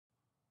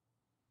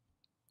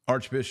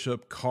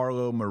Archbishop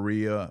Carlo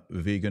Maria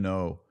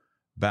Viganò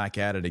back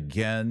at it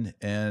again,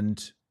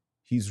 and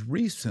he's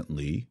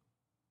recently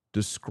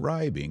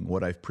describing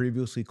what I've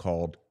previously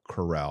called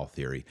corral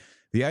theory.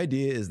 The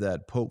idea is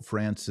that Pope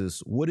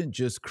Francis wouldn't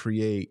just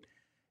create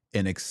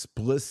an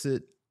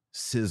explicit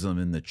schism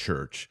in the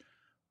church,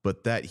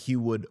 but that he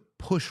would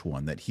push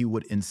one, that he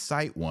would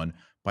incite one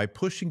by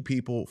pushing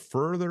people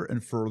further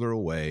and further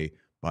away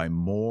by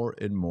more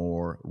and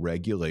more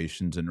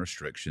regulations and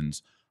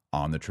restrictions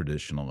on the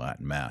traditional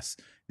Latin Mass.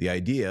 The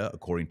idea,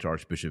 according to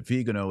Archbishop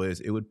Viganò, is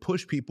it would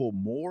push people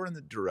more in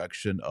the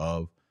direction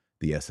of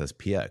the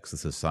SSPX, the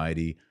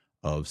Society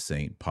of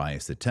St.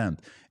 Pius X.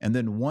 And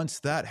then once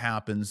that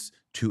happens,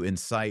 to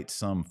incite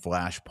some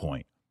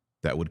flashpoint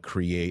that would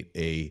create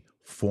a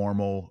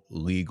formal,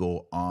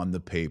 legal,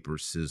 on-the-paper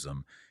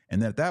schism.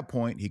 And at that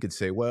point, he could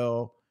say,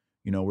 well,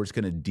 we're just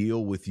going to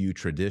deal with you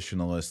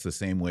traditionalists the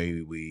same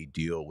way we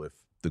deal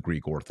with the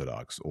Greek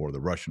Orthodox or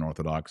the Russian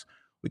Orthodox.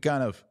 We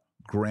kind of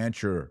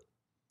grant your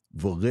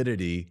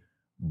validity,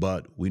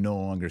 but we no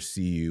longer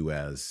see you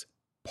as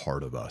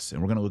part of us.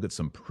 And we're going to look at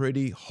some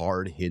pretty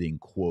hard-hitting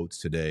quotes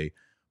today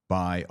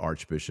by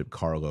Archbishop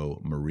Carlo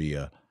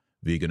Maria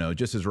Viganò.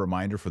 Just as a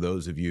reminder for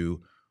those of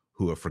you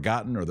who have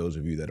forgotten or those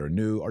of you that are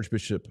new,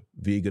 Archbishop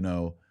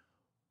Viganò,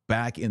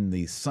 back in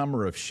the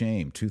Summer of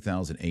Shame,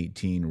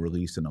 2018,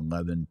 released an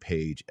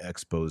 11-page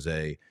expose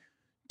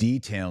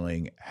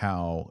detailing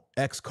how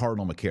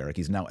ex-Cardinal McCarrick,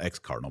 he's now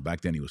ex-Cardinal,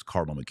 back then he was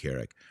Cardinal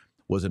McCarrick,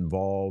 was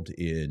involved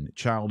in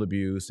child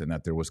abuse and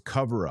that there was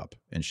cover-up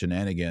and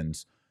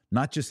shenanigans,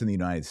 not just in the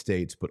United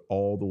States, but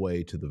all the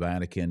way to the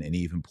Vatican, and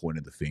even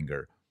pointed the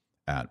finger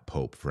at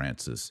Pope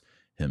Francis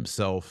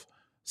himself.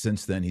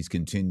 Since then, he's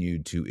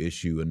continued to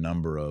issue a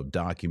number of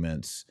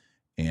documents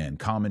and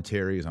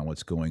commentaries on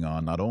what's going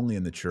on, not only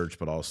in the church,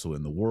 but also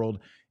in the world.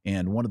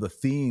 And one of the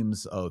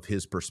themes of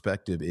his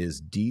perspective is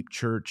deep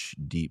church,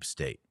 deep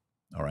state.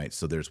 All right,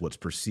 so there's what's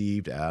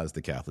perceived as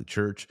the Catholic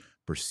Church,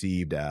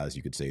 perceived as,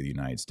 you could say, the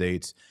United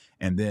States.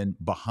 And then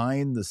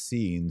behind the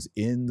scenes,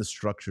 in the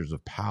structures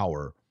of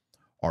power,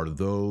 are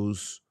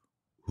those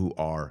who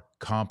are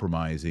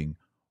compromising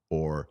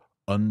or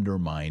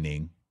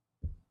undermining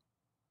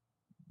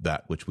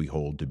that which we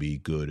hold to be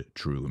good,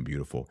 true, and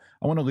beautiful.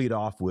 I want to lead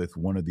off with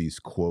one of these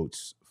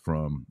quotes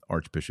from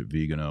Archbishop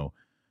Viganò.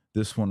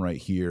 This one right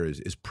here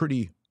is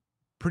pretty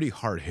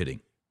hard-hitting.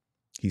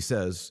 He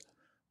says,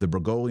 the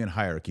Bergoglian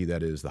hierarchy,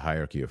 that is the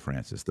hierarchy of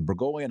Francis, the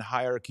Bergoglian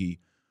hierarchy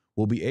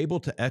will be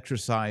able to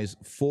exercise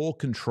full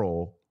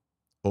control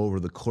over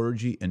the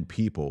clergy and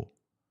people,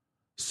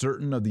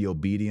 certain of the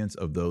obedience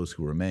of those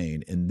who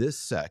remain in this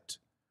sect,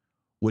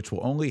 which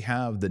will only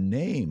have the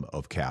name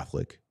of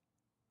Catholic,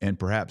 and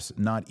perhaps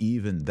not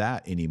even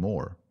that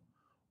anymore,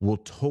 will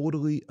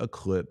totally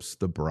eclipse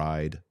the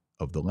bride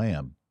of the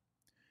Lamb,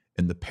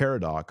 and the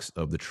paradox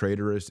of the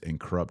traitorous and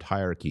corrupt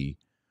hierarchy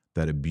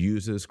that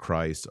abuses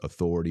Christ's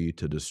authority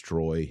to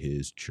destroy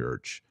his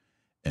church,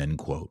 end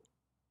quote.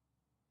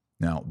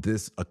 Now,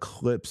 this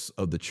eclipse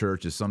of the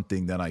church is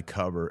something that I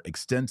cover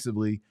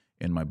extensively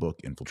in my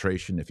book,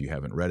 Infiltration. If you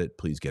haven't read it,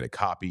 please get a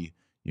copy.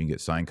 You can get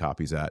signed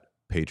copies at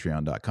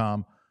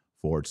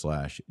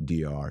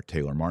patreon.com/Dr.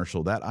 Taylor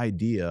Marshall. That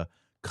idea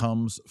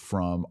comes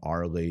from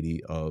Our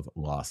Lady of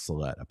La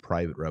Salette, a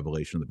private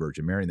revelation of the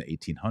Virgin Mary in the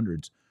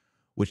 1800s,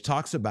 which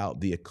talks about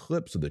the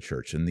eclipse of the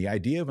church. And the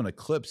idea of an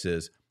eclipse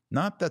is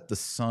not that the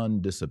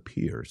sun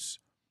disappears,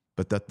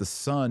 but that the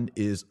sun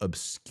is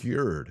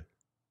obscured.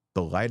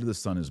 The light of the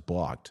sun is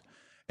blocked.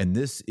 And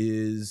this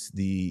is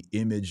the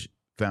image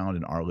found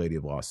in Our Lady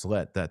of La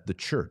Salette, that the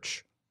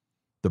church,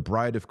 the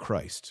bride of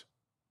Christ,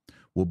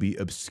 will be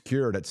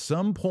obscured at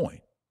some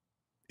point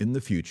in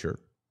the future,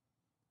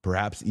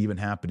 perhaps even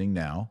happening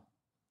now,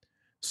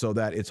 so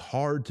that it's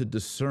hard to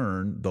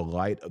discern the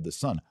light of the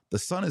sun. The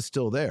sun is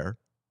still there.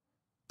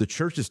 The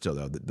church is still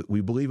there.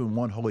 We believe in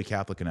one holy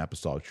Catholic and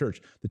apostolic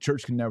church. The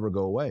church can never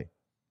go away.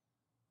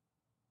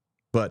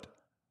 But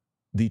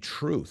the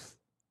truth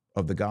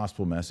of the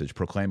gospel message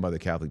proclaimed by the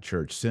Catholic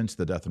Church since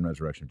the death and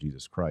resurrection of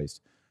Jesus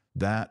Christ,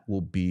 that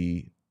will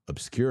be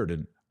obscured.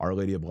 And Our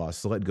Lady of La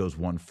Salette goes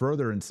one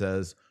further and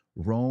says,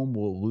 Rome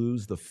will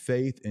lose the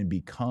faith and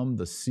become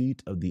the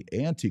seat of the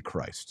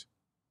Antichrist.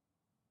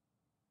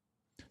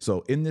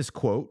 So in this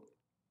quote,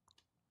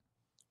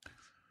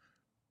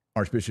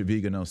 Archbishop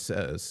Viganò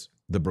says,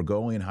 the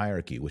Bergoglian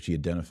hierarchy, which he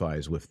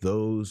identifies with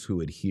those who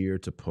adhere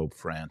to Pope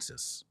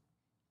Francis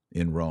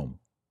in Rome,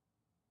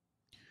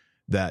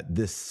 that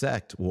this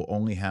sect will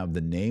only have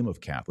the name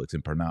of Catholics,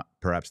 and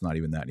perhaps not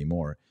even that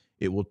anymore.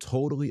 It will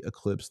totally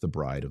eclipse the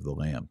bride of the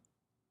Lamb.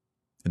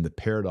 And the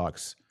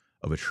paradox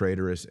of a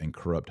traitorous and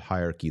corrupt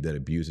hierarchy that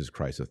abuses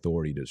Christ's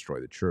authority to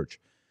destroy the church.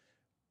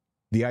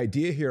 The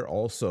idea here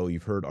also,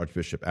 you've heard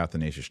Archbishop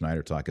Athanasius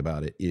Schneider talk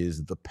about it,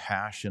 is the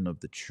passion of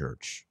the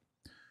church.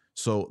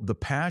 So the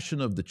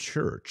passion of the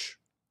church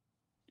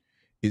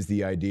is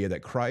the idea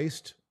that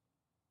Christ,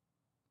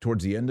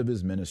 towards the end of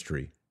his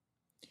ministry,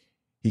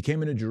 he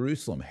came into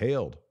Jerusalem,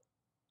 hailed,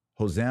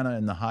 Hosanna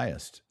in the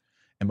highest.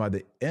 And by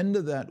the end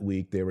of that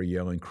week, they were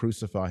yelling,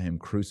 crucify him,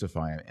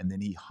 and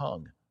then he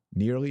hung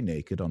nearly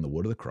naked on the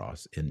wood of the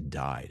cross and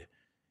died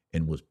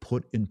and was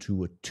put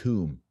into a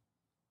tomb,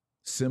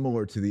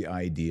 similar to the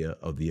idea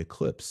of the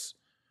eclipse.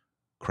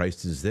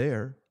 Christ is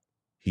there,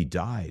 he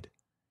died,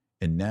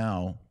 and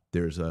now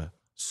there's a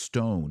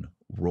stone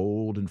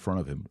rolled in front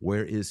of him.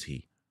 Where is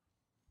he?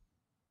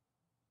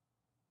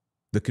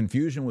 The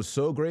confusion was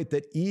so great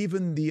that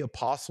even the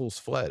apostles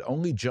fled.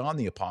 Only John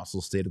the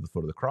apostle stayed at the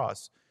foot of the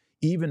cross.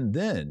 Even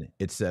then,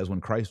 it says,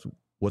 when Christ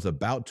was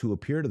about to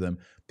appear to them,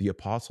 the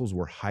apostles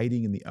were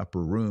hiding in the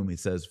upper room, it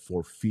says,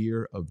 for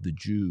fear of the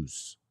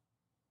Jews.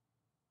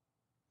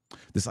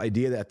 This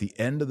idea that at the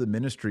end of the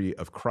ministry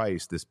of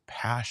Christ, this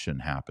passion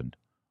happened,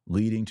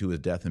 leading to his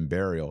death and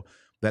burial,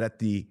 that at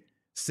the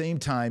same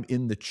time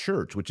in the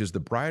church, which is the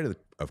bride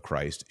of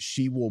Christ,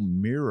 she will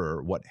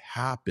mirror what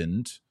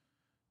happened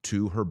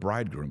to her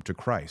bridegroom, to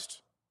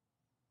Christ,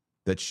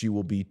 that she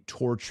will be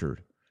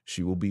tortured,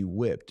 she will be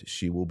whipped,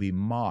 she will be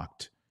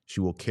mocked, she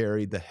will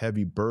carry the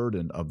heavy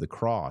burden of the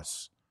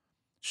cross,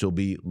 she'll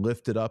be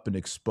lifted up and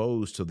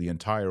exposed to the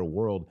entire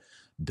world,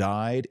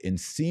 died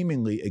and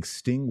seemingly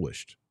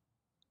extinguished,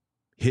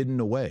 hidden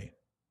away,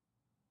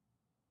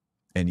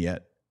 and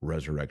yet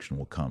resurrection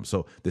will come.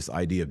 So this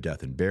idea of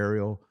death and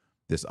burial,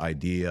 this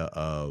idea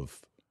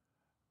of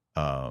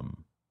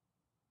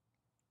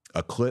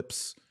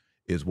eclipse,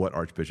 is what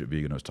Archbishop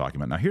Viganò is talking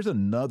about. Now, here's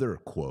another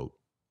quote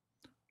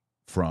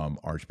from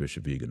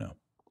Archbishop Viganò.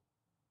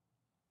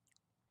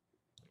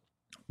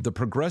 The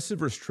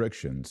progressive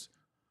restrictions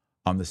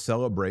on the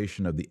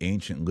celebration of the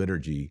ancient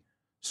liturgy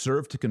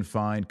serve to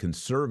confine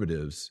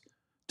conservatives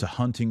to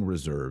hunting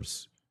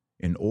reserves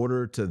in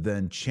order to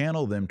then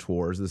channel them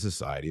towards the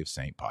Society of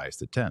St.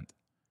 Pius X.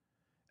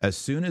 As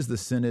soon as the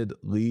Synod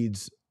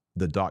leads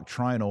the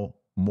doctrinal,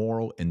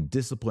 moral, and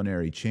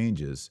disciplinary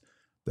changes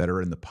that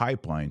are in the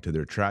pipeline to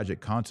their tragic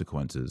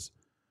consequences,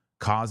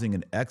 causing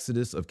an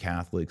exodus of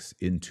Catholics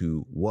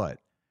into what,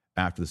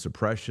 after the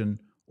suppression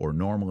or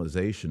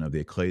normalization of the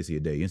Ecclesia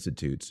Dei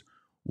Institutes,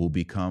 will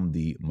become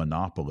the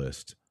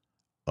monopolist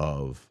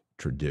of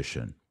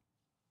tradition.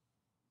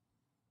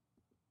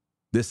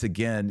 This,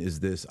 again,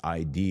 is this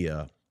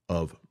idea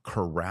of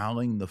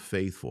corralling the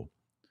faithful.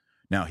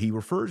 Now, he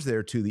refers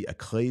there to the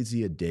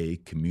Ecclesia Dei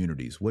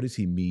communities. What does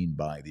he mean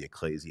by the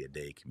Ecclesia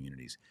Dei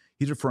communities?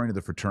 He's referring to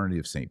the Fraternity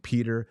of St.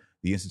 Peter,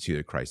 the Institute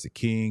of Christ the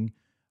King,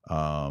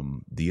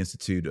 the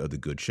Institute of the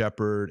Good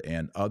Shepherd,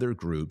 and other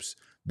groups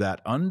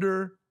that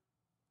under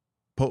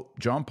Pope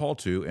John Paul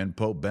II and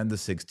Pope Ben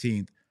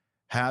XVI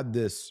had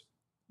this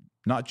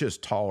not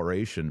just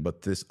toleration,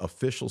 but this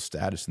official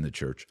status in the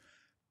church,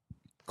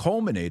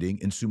 culminating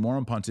in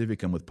Summorum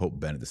Pontificum with Pope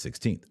Benedict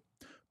XVI.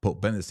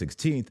 Pope Benedict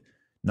XVI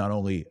not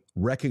only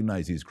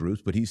recognized these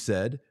groups, but he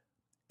said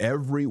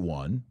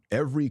everyone,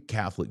 every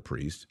Catholic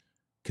priest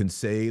can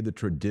say the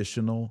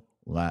traditional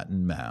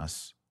Latin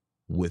Mass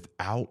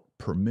without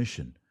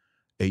permission,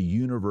 a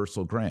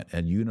universal grant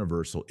and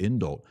universal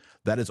indult.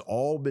 That has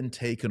all been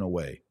taken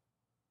away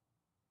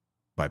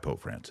by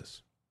Pope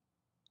Francis.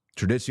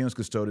 Traditionis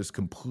Custodes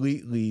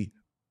completely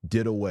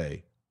did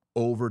away,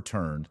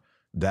 overturned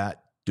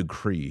that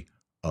decree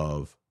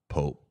of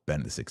Pope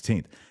Benedict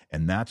XVI.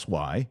 And that's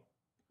why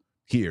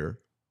here,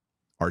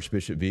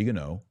 Archbishop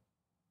Viganò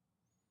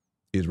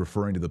is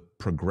referring to the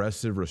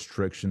progressive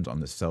restrictions on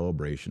the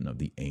celebration of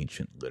the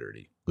ancient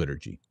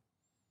liturgy.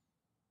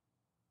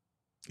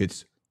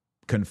 It's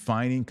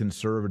confining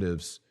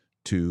conservatives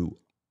to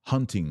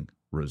hunting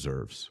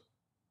reserves,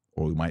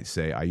 or we might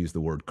say, I use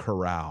the word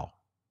corral,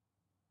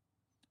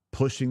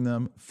 pushing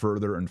them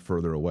further and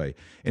further away.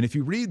 And if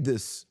you read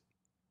this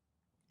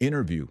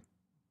interview,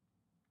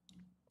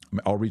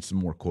 I'll read some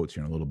more quotes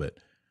here in a little bit.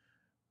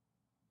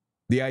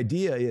 The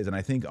idea is, and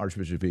I think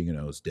Archbishop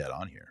Viganò is dead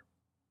on here,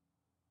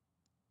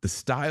 the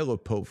style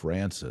of Pope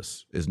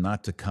Francis is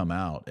not to come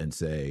out and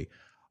say,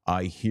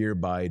 I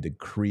hereby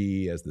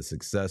decree as the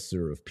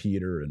successor of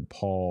Peter and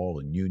Paul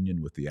in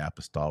union with the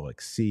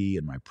Apostolic See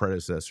and my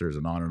predecessors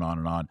and on and on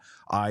and on,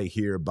 I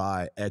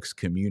hereby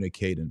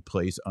excommunicate and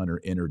place under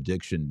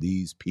interdiction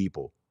these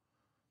people.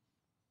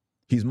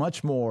 He's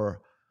much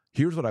more,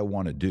 here's what I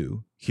want to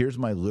do. Here's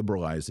my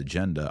liberalized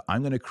agenda.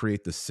 I'm going to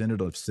create the synod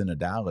of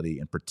synodality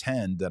and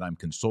pretend that I'm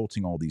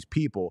consulting all these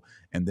people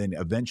and then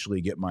eventually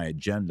get my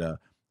agenda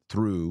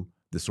through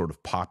this sort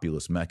of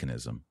populist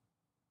mechanism.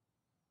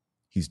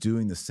 He's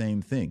doing the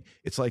same thing.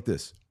 It's like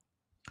this.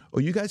 Oh,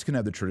 you guys can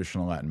have the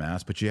traditional Latin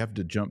Mass, but you have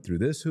to jump through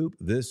this hoop,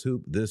 this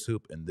hoop, this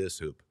hoop, and this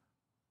hoop.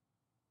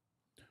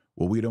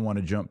 Well, we don't want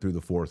to jump through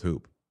the fourth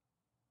hoop.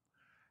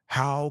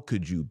 How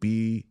could you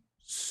be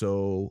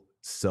so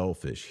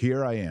selfish?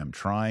 Here I am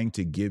trying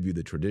to give you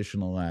the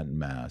traditional Latin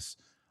Mass.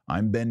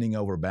 I'm bending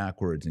over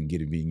backwards and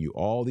giving you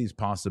all these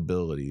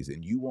possibilities,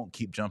 and you won't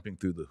keep jumping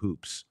through the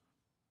hoops.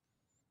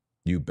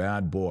 You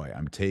bad boy,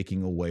 I'm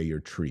taking away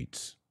your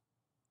treats.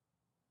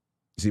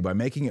 See, by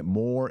making it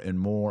more and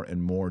more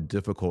and more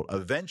difficult,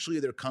 eventually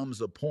there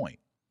comes a point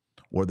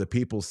where the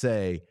people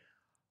say,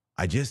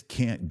 I just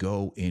can't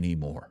go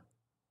anymore.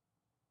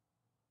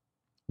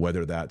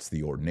 Whether that's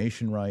the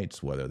ordination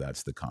rites, whether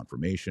that's the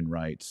confirmation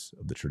rites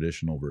of the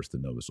traditional versus the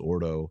Novus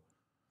Ordo,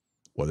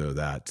 whether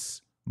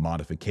that's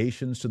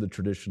modifications to the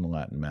traditional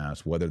Latin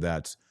Mass, whether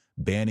that's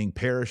banning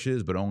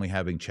parishes but only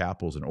having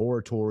chapels and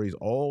oratories,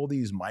 all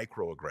these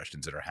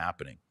microaggressions that are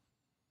happening.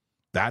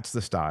 That's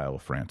the style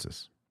of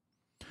Francis.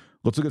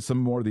 Let's look at some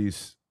more of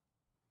these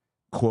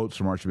quotes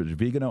from Archbishop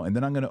Viganò, and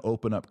then I'm going to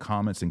open up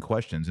comments and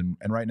questions. And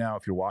right now,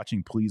 if you're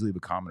watching, please leave a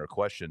comment or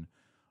question.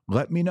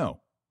 Let me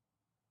know.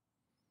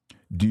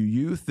 Do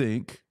you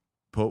think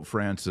Pope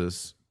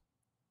Francis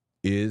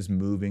is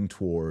moving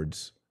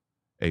towards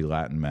a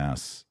Latin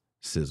Mass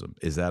schism?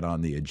 Is that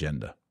on the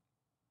agenda?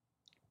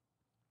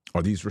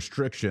 Are these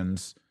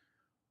restrictions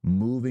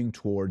moving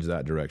towards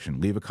that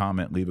direction? Leave a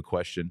comment, leave a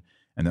question,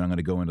 and then I'm going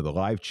to go into the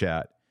live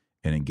chat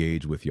and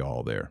engage with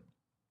y'all there.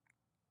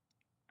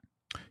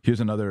 Here's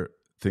another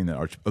thing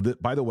that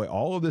by the way,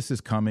 all of this is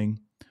coming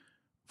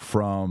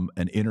from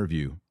an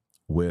interview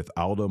with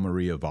Aldo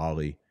Maria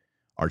Valli,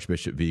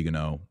 Archbishop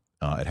Viganò.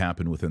 It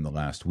happened within the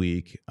last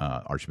week.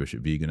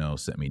 Archbishop Viganò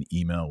sent me an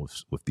email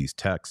with these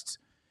texts,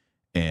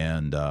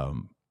 and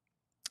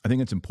I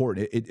think it's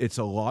important. It's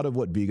a lot of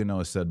what Viganò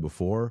has said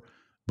before,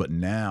 but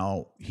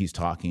now he's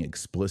talking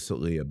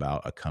explicitly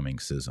about a coming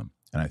schism.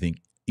 And I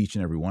think each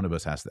and every one of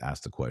us has to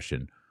ask the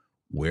question,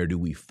 where do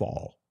we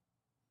fall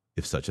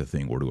if such a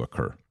thing were to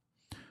occur?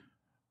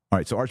 All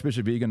right, so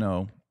Archbishop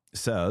Viganò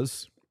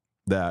says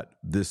that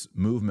this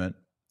movement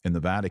in the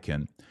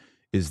Vatican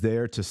is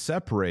there to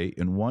separate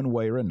in one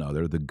way or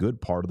another the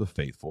good part of the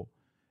faithful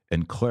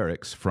and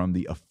clerics from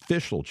the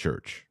official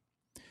church,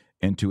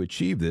 and to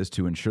achieve this,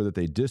 to ensure that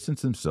they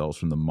distance themselves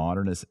from the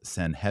modernist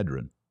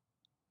Sanhedrin.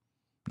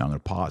 Now, I'm going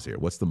to pause here.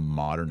 What's the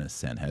modernist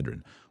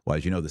Sanhedrin? Well,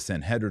 as you know, the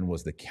Sanhedrin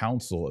was the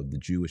council of the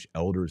Jewish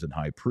elders and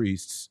high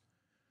priests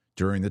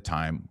during the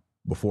time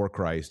before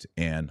Christ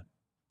and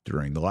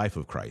during the life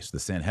of Christ. The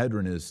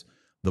Sanhedrin is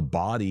the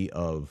body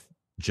of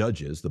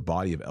judges, the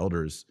body of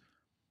elders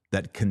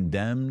that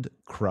condemned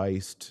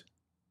Christ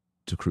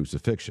to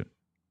crucifixion.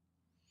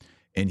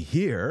 And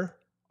here,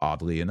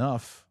 oddly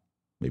enough,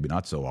 maybe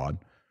not so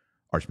odd,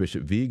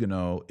 Archbishop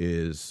Viganò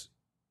is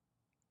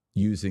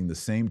using the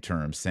same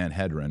term,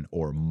 Sanhedrin,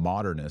 or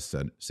modernist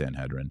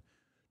Sanhedrin,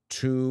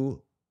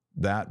 to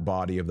that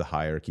body of the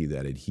hierarchy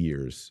that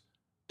adheres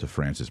to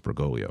Francis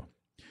Bergoglio.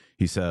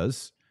 He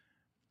says,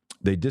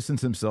 they distance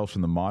themselves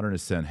from the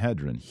modernist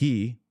Sanhedrin.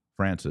 He,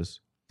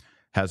 Francis,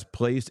 has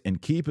placed in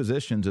key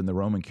positions in the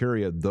Roman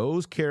Curia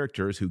those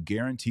characters who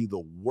guarantee the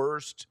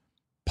worst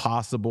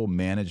possible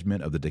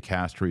management of the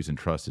dicasteries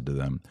entrusted to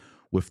them,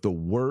 with the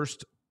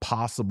worst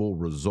possible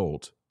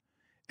result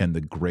and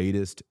the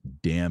greatest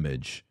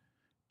damage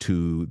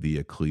to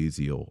the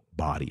ecclesial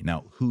body.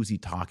 Now, who's he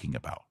talking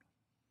about?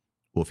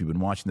 Well, if you've been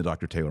watching the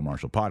Dr. Taylor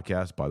Marshall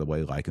podcast, by the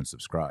way, like and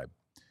subscribe.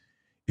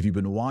 If you've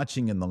been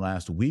watching in the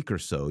last week or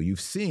so,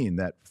 you've seen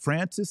that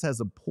Francis has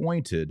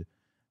appointed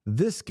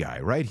this guy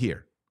right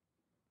here,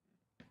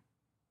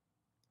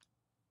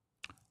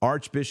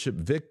 Archbishop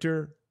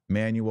Victor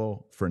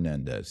Manuel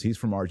Fernandez. He's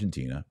from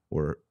Argentina,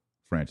 where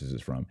Francis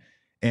is from.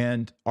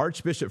 And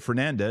Archbishop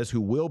Fernandez, who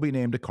will be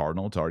named a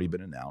cardinal, it's already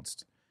been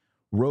announced,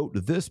 wrote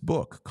this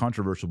book,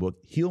 controversial book,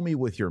 Heal Me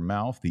With Your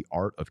Mouth, The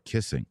Art of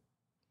Kissing,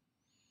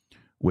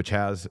 which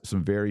has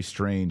some very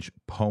strange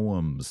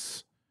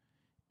poems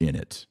in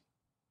it.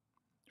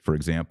 For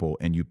example,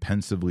 and you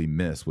pensively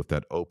miss with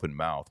that open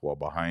mouth while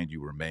behind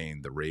you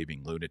remain the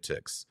raving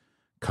lunatics.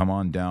 Come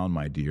on down,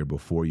 my dear,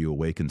 before you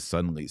awaken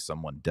suddenly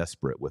someone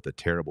desperate with a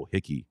terrible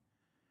hickey.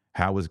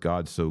 How is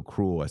God so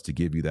cruel as to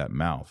give you that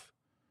mouth?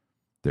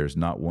 There's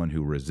not one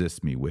who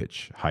resists me,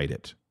 witch. Hide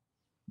it.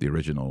 The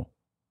original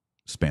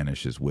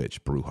Spanish is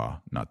witch,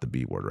 bruja, not the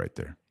B word right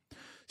there.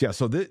 Yeah,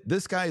 so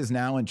this guy is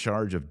now in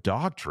charge of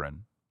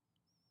doctrine,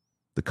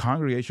 the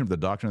Congregation for the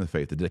Doctrine of the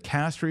Faith, the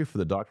dicastery for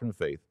the Doctrine of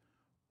the Faith,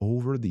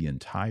 over the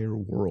entire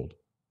world.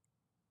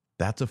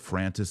 That's a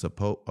Francis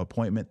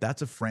appointment.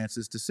 That's a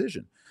Francis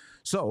decision.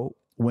 So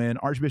when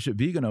Archbishop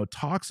Viganò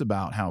talks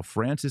about how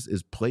Francis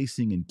is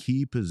placing in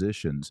key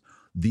positions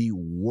the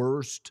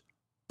worst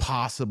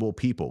possible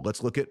people,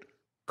 let's look at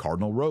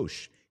Cardinal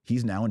Roche.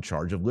 He's now in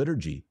charge of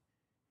liturgy.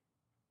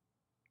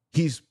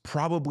 He's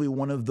probably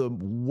one of the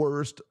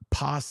worst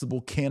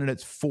possible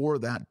candidates for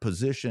that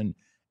position,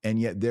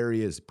 and yet there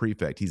he is,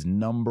 prefect. He's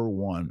number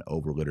one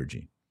over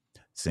liturgy.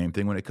 Same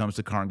thing when it comes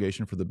to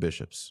Congregation for the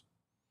Bishops.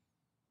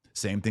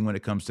 Same thing when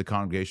it comes to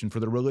Congregation for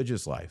the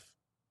Religious Life,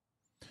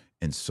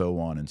 and so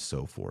on and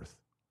so forth.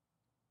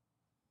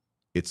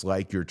 It's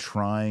like you're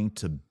trying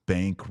to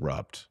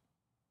bankrupt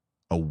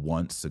a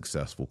once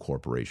successful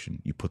corporation.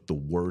 You put the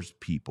worst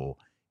people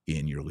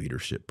in your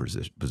leadership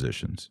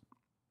positions.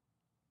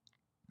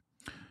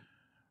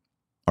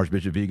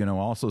 Archbishop Viganò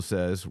also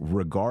says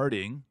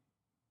regarding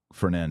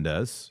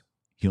Fernandez,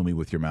 heal me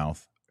with your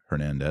mouth,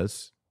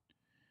 Hernandez,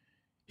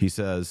 he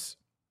says,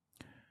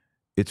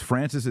 it's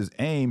Francis's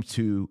aim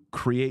to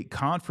create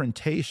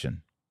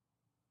confrontation,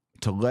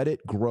 to let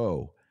it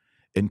grow,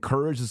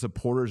 encourage the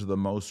supporters of the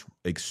most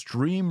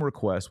extreme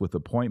requests with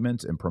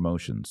appointments and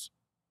promotions.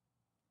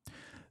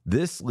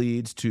 This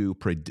leads to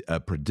a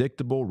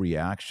predictable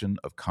reaction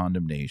of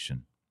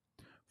condemnation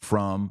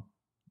from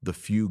the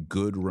few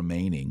good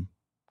remaining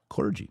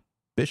clergy,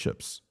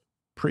 bishops,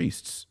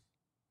 priests.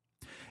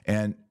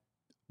 And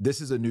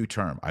this is a new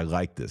term. I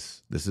like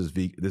this. This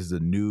is a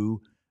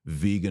new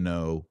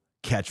Viganò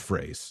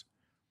catchphrase.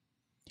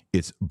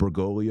 It's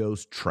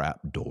Bergoglio's trap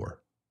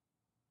door.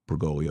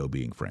 Bergoglio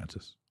being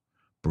Francis.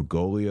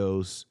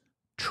 Bergoglio's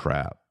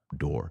trap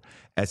door.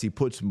 As he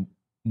puts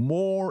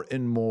more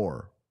and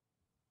more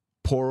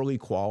poorly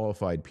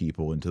qualified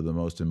people into the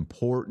most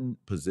important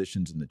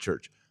positions in the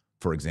church.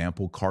 For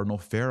example, Cardinal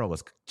Farrell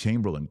as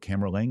Chamberlain,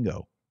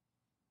 Camerlengo.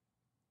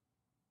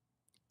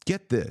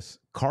 Get this,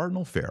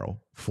 Cardinal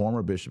Farrell,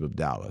 former Bishop of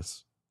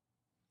Dallas,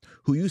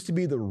 who used to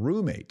be the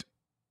roommate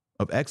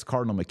of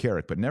ex-Cardinal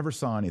McCarrick, but never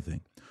saw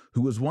anything,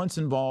 who was once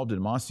involved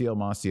in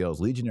Maciel's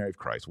Legionary of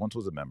Christ, once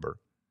was a member.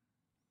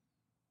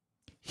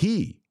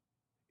 He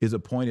is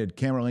appointed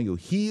Camerlengo.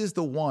 He is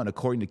the one,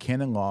 according to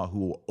canon law, who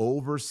will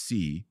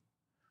oversee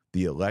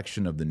the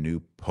election of the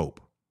new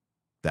pope.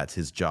 That's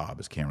his job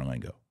as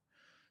Camerlengo.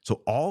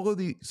 So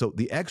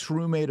the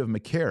ex-roommate of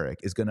McCarrick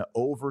is going to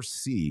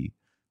oversee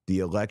the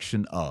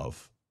election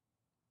of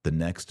the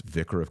next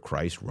vicar of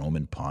Christ,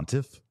 Roman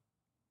pontiff.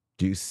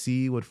 Do you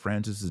see what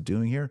Francis is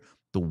doing here?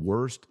 The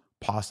worst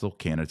possible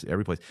candidates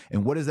every place.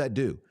 And what does that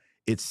do?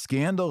 It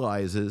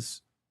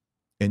scandalizes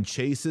and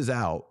chases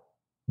out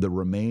the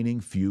remaining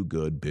few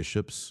good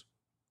bishops,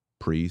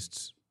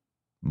 priests,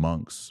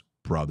 monks,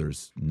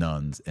 brothers,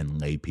 nuns,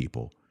 and lay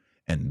people.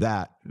 And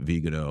that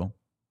Viganò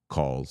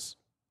calls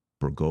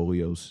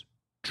Bergoglio's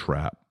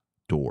trap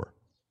door.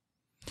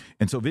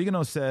 And so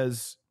Viganò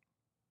says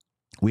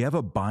we have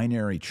a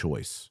binary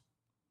choice.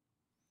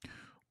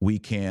 We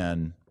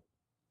can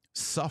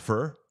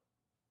suffer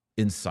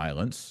in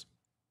silence,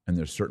 and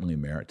there's certainly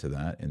merit to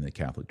that in the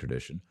Catholic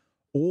tradition,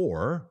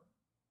 or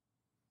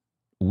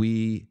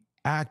we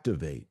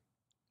activate,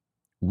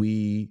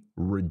 we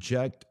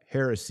reject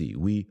heresy,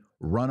 we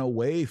run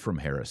away from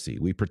heresy,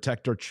 we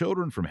protect our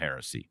children from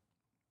heresy.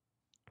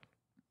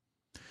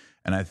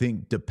 And I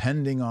think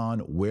depending on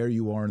where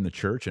you are in the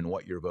church and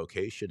what your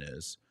vocation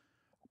is,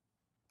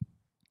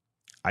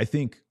 I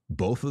think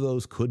both of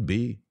those could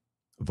be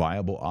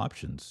viable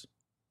options.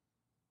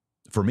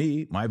 For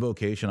me, my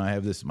vocation, I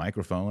have this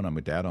microphone. I'm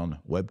a dad on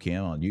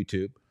webcam on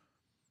YouTube.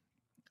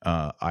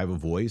 I have a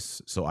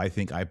voice, so I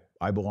think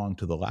I belong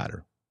to the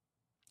latter.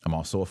 I'm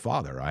also a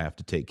father. I have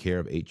to take care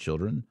of 8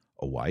 children,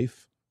 a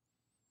wife.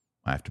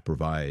 I have to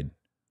provide,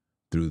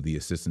 through the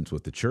assistance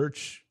with the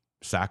church,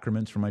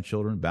 sacraments for my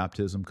children,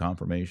 baptism,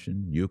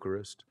 confirmation,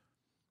 Eucharist,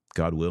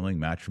 God willing,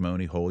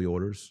 matrimony, holy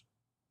orders,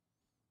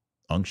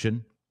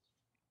 unction,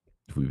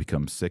 if we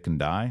become sick and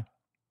die.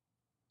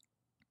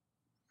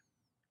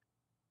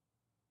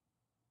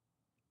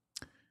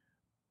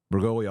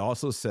 Bergoglio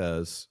also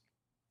says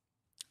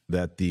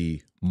that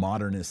the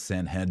modernist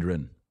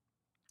Sanhedrin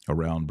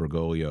around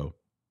Bergoglio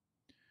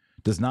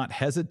does not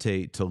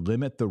hesitate to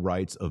limit the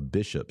rights of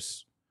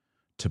bishops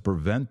to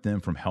prevent them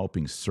from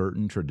helping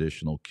certain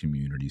traditional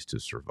communities to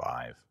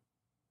survive.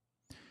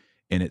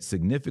 And it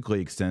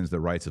significantly extends the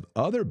rights of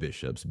other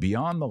bishops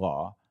beyond the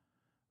law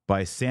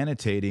by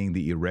sanitating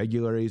the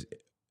irregularities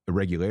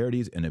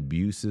and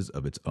abuses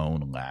of its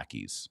own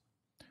lackeys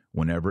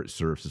whenever it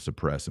serves to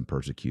suppress and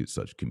persecute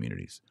such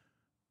communities.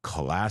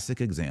 Classic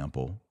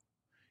example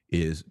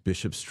is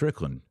Bishop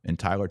Strickland in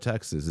Tyler,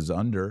 Texas, is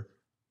under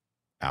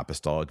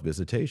apostolic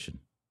visitation.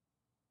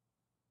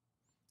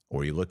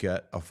 Or you look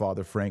at a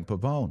Father Frank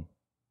Pavone,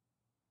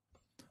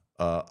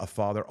 a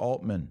Father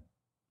Altman.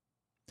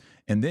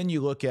 And then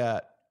you look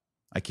at,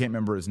 I can't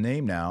remember his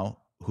name now,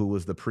 who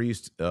was the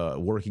priest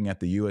working at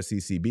the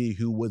USCCB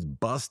who was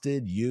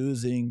busted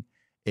using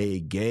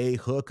a gay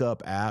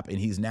hookup app, and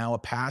he's now a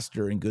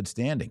pastor in good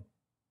standing.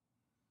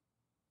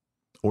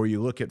 Or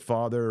you look at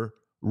Father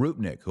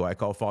Rupnik, who I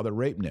call Father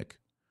Rapnik,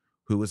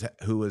 who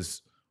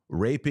was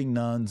raping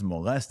nuns,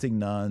 molesting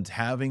nuns,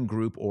 having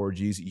group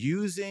orgies,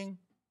 using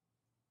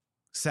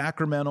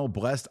sacramental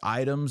blessed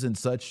items in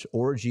such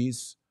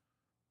orgies.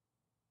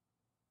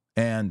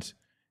 And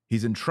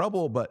he's in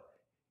trouble, but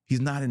he's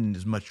not in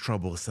as much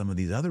trouble as some of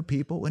these other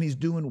people, and he's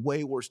doing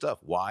way worse stuff.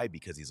 Why?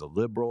 Because he's a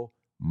liberal,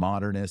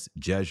 modernist,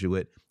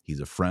 Jesuit. He's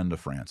a friend of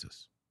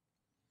Francis.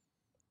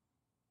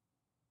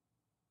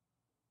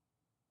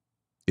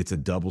 It's a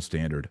double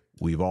standard.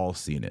 We've all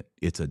seen it.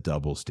 It's a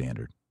double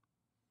standard.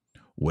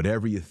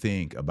 Whatever you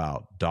think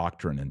about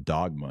doctrine and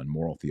dogma and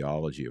moral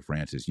theology of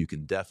Francis, you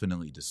can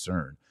definitely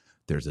discern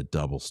there's a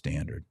double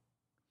standard.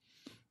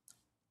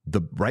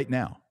 Right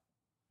now,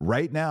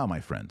 my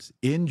friends,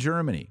 in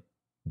Germany,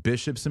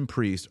 bishops and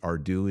priests are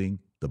doing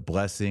the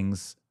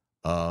blessings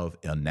of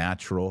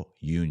unnatural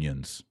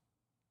unions.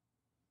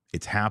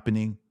 It's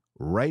happening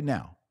right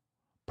now,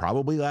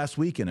 probably last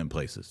weekend in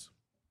places.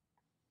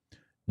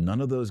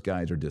 None of those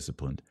guys are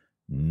disciplined.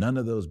 None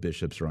of those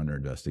bishops are under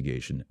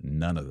investigation.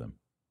 None of them.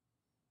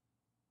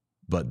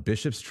 But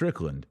Bishop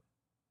Strickland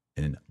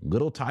in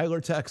Little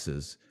Tyler,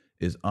 Texas,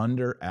 is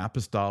under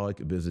apostolic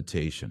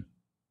visitation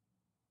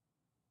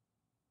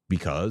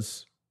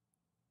because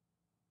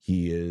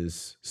he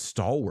is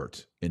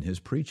stalwart in his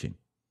preaching.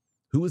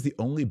 Who was the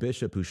only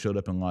bishop who showed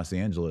up in Los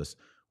Angeles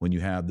when you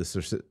have the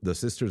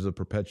Sisters of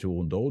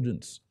Perpetual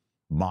Indulgence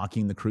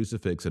mocking the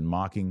crucifix and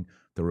mocking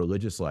the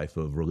religious life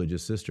of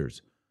religious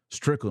sisters?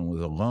 Strickland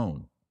was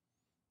alone.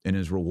 And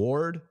his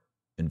reward,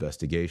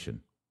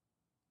 investigation.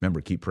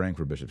 Remember, keep praying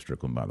for Bishop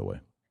Strickland, by the way.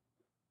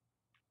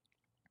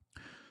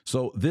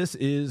 So this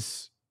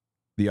is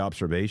the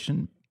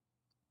observation.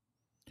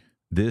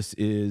 This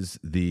is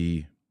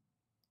the,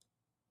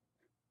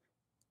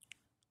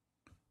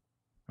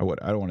 I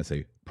don't want to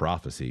say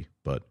prophecy,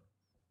 but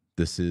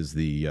this is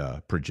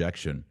the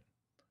projection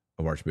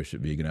of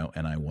Archbishop Viganò,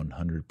 and I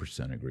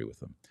 100% agree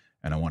with him.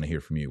 And I want to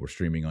hear from you. We're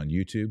streaming on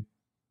YouTube.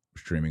 We're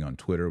streaming on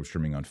Twitter. We're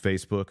streaming on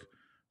Facebook.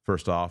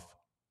 First off,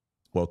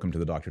 welcome to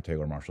the Dr.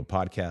 Taylor Marshall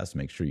podcast.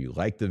 Make sure you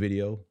like the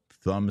video.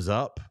 Thumbs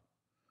up.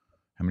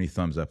 How many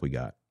thumbs up we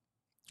got?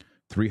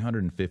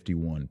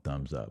 351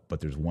 thumbs up, but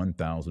there's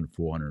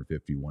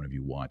 1,451 of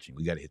you watching.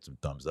 We got to hit some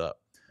thumbs up.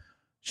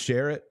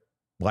 Share it,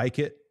 like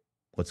it.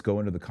 Let's go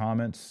into the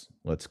comments.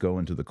 Let's go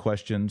into the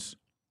questions.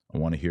 I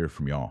want to hear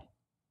from y'all.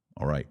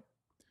 All right.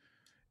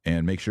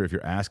 And make sure if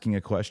you're asking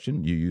a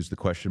question, you use the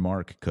question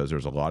mark because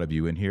there's a lot of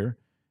you in here.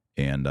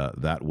 And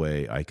that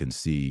way I can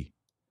see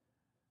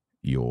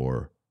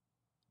your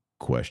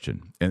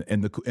question.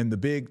 And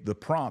the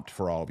prompt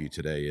for all of you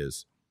today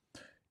is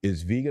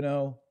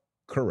Viganò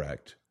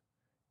correct?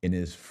 And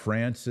is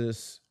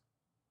Francis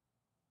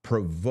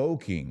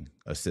provoking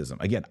a schism?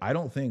 Again, I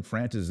don't think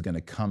Francis is going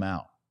to come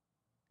out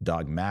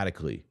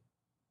dogmatically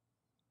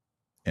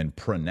and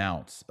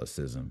pronounce a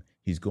schism.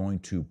 He's going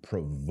to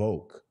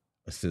provoke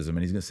a schism.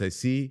 And he's going to say,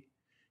 see,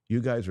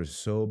 you guys are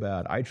so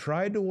bad. I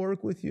tried to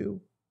work with you.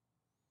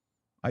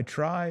 I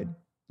tried.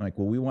 Like,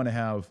 well, we want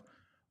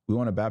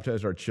to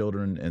baptize our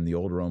children in the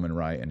old Roman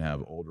rite and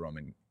have old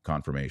Roman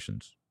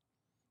confirmations.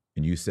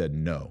 And you said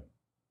no.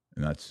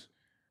 And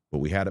but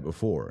we had it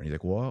before. And he's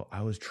like, well,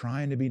 I was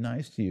trying to be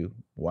nice to you.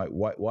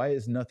 Why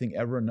is nothing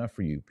ever enough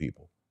for you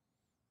people?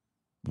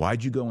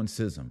 Why'd you go in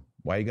schism?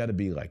 Why you got to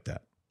be like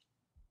that?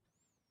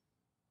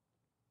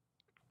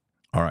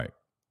 All right.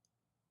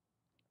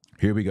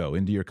 Here we go.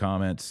 Into your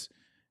comments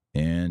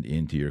and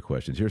into your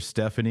questions. Here's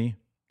Stephanie.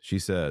 She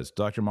says,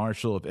 Dr.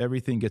 Marshall, if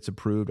everything gets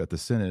approved at the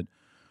Synod,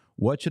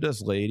 what should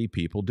us laity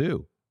people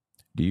do?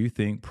 Do you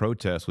think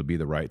protest would be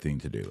the right thing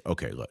to do?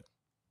 Okay, look.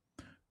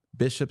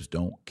 Bishops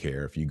don't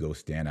care if you go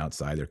stand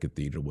outside their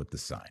cathedral with the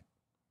sign.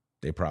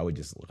 They probably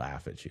just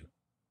laugh at you.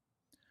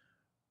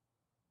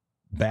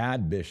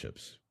 Bad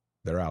bishops,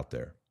 they're out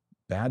there.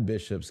 Bad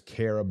bishops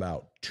care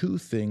about two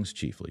things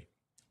chiefly: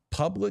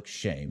 public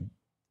shame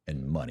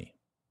and money.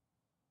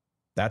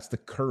 That's the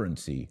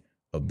currency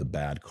of the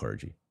bad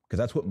clergy, because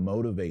that's what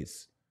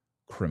motivates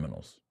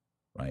criminals,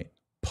 right?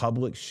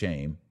 Public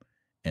shame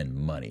and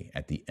money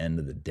at the end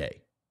of the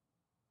day.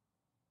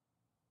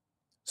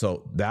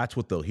 So that's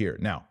what they'll hear.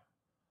 Now,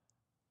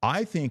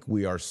 I think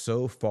we are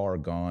so far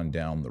gone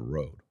down the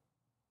road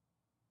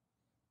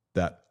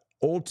that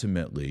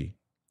ultimately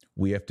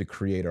we have to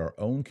create our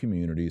own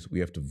communities. We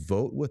have to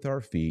vote with our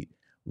feet,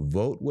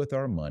 vote with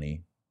our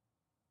money.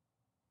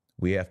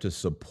 We have to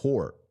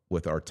support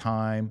with our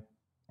time,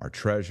 our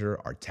treasure,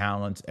 our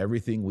talents,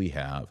 everything we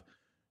have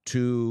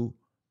to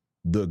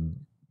the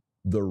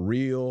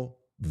real,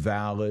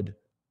 valid,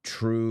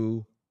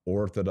 true,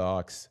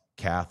 Orthodox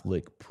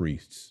Catholic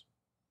priests.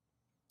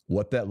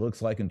 What that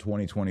looks like in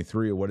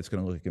 2023 or what it's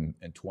going to look like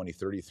in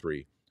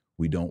 2033,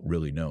 we don't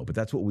really know. But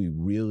that's what we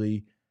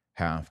really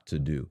have to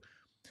do.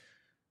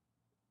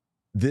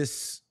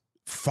 This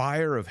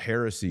fire of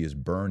heresy is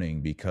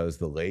burning because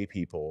the lay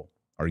people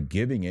are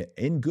giving it,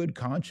 in good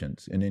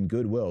conscience and in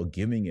goodwill,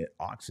 giving it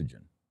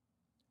oxygen.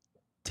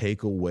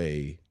 Take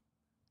away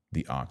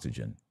the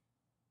oxygen.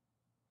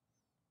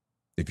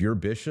 If your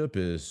bishop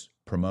is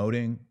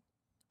promoting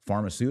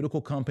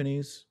pharmaceutical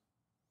companies,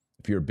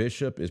 if your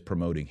bishop is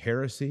promoting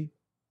heresy,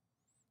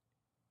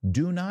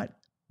 do not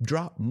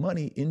drop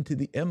money into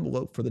the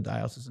envelope for the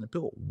diocesan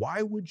epistle.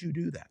 Why would you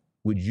do that?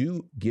 Would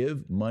you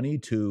give money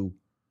to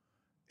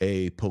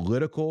a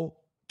political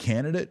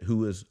candidate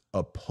who is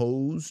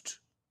opposed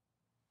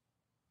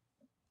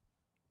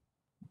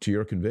to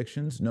your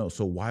convictions? No.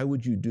 So why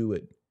would you do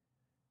it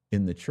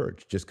in the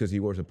church? Just because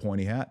he wears a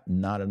pointy hat?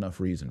 Not enough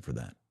reason for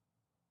that.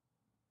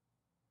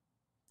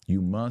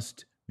 You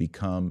must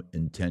become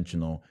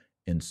intentional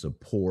and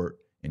support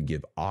and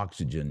give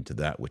oxygen to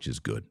that which is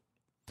good.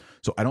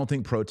 So I don't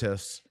think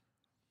protests,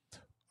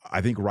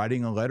 I think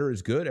writing a letter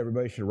is good.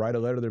 Everybody should write a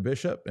letter to their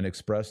bishop and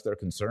express their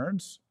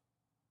concerns.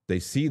 They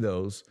see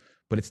those,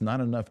 but it's not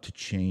enough to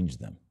change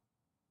them.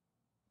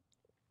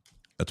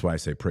 That's why I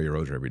say pray your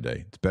rosary every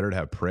day. It's better to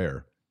have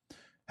prayer,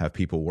 have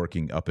people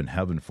working up in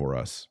heaven for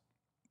us.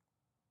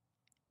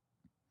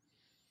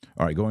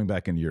 All right, going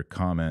back into your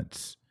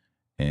comments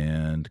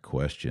and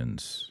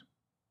questions.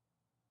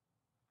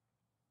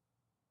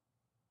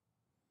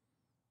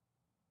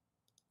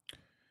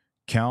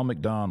 Cal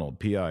McDonald,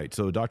 PI.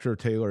 So Dr.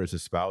 Taylor is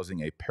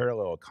espousing a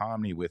parallel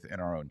economy within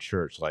our own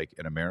church, like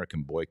an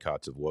American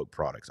boycotts of woke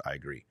products. I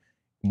agree.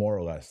 More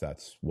or less,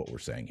 that's what we're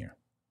saying here.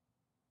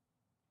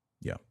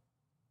 Yeah.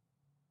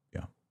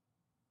 Yeah.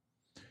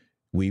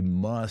 We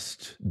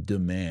must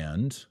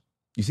demand.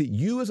 You see,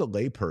 you as a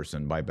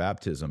layperson by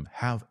baptism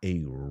have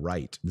a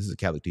right, this is a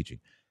Catholic teaching,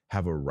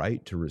 have a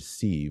right to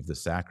receive the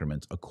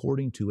sacraments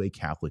according to a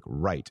Catholic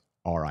rite,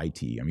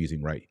 R-I-T. I'm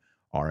using right,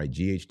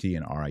 R-I-G-H-T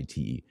and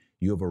R-I-T-E.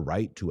 You have a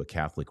right to a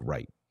Catholic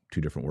rite,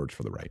 two different words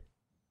for the rite.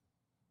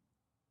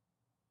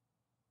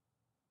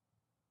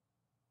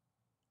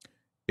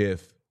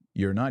 If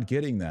you're not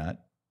getting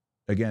that,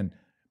 again,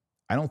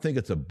 I don't think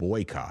it's a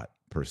boycott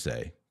per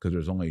se, because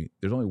there's only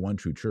one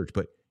true church,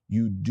 but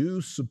you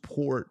do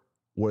support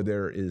where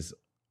there is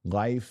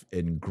life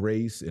and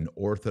grace and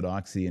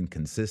orthodoxy and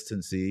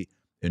consistency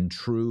and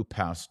true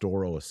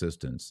pastoral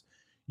assistance.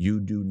 You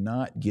do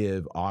not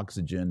give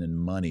oxygen and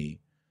money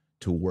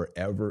to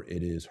wherever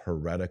it is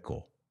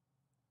heretical.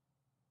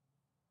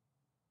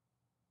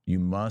 You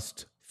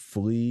must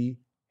flee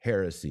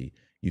heresy.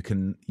 You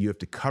have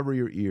to cover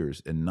your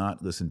ears and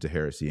not listen to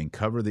heresy, and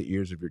cover the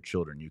ears of your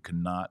children. You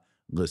cannot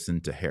listen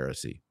to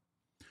heresy.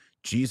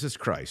 Jesus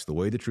Christ, the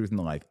way, the truth, and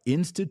the life,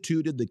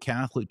 instituted the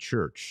Catholic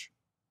Church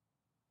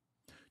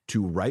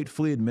to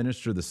rightfully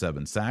administer the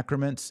seven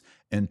sacraments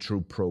and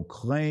to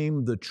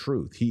proclaim the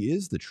truth. He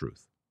is the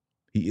truth.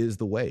 He is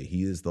the way.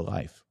 He is the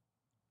life.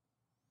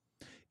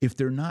 If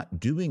they're not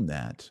doing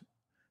that,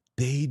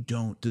 they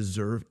don't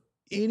deserve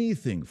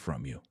anything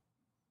from you,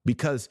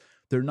 because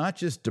they're not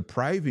just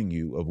depriving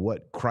you of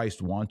what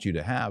Christ wants you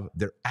to have,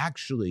 they're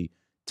actually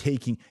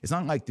taking, it's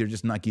not like they're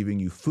just not giving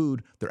you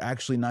food, they're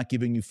actually not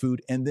giving you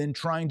food and then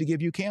trying to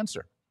give you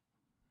cancer.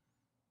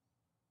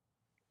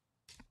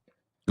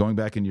 Going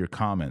back into your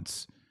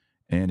comments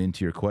and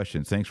into your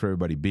questions, thanks for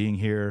everybody being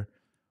here.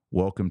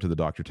 Welcome to the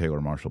Dr.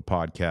 Taylor Marshall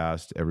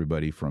podcast,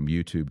 everybody from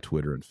YouTube,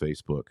 Twitter, and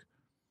Facebook.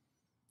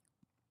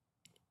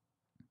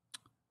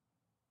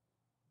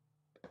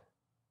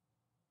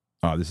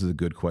 This is a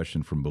good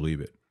question from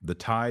Believe It. The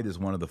tithe is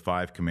one of the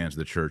 5 commands of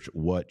the church.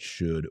 What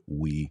should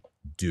we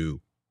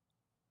do?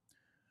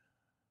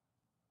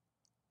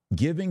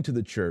 Giving to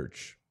the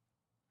church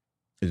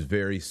is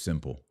very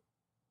simple.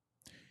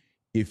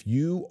 If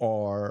you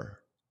are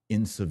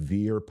in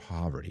severe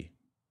poverty,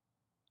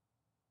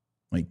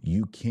 like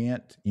you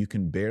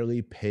can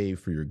barely pay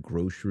for your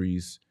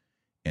groceries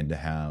and to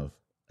have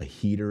a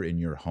heater in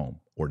your home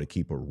or to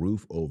keep a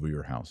roof over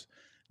your house,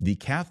 the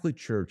Catholic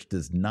Church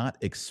does not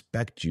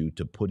expect you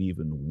to put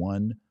even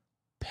 1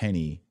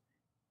 penny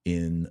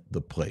in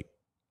the plate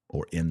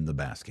or in the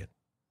basket,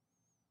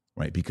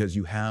 right? Because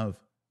you have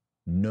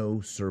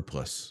no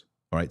surplus.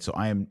 All right. So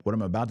what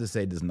I'm about to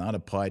say does not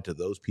apply to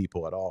those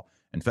people at all.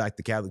 In fact,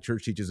 the Catholic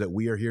Church teaches that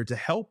we are here to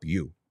help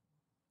you.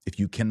 If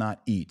you cannot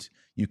eat,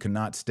 you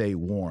cannot stay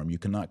warm, you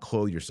cannot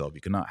clothe yourself,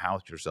 you cannot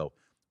house yourself.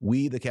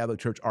 We, the Catholic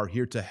Church, are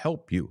here to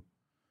help you.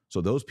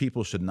 So those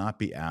people should not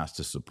be asked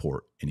to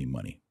support any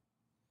money.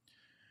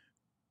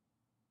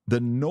 The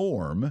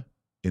norm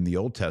in the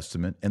Old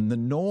Testament and the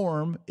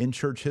norm in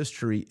church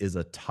history is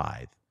a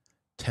tithe,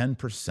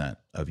 10%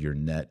 of your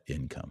net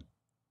income,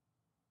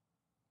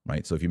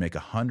 right? So if you make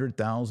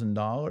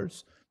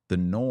 $100,000, the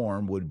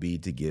norm would be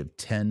to give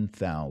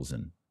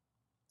 $10,000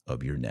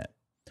 of your net.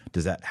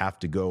 Does that have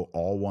to go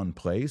all one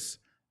place?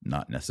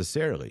 Not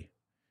necessarily.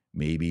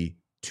 Maybe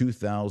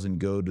 2,000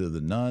 go to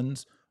the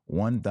nuns,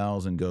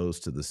 1,000 goes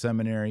to the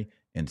seminary,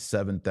 and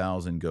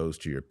 7,000 goes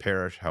to your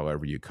parish,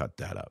 however you cut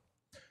that up.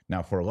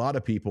 Now, for a lot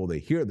of people, they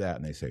hear that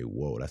and they say,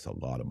 whoa, that's a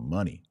lot of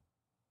money,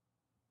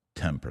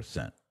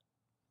 10%.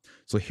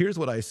 So here's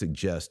what I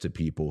suggest to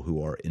people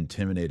who are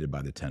intimidated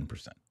by the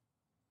 10%.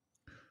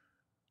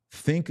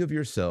 Think of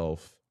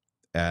yourself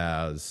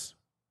as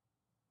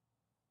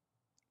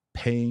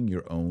paying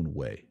your own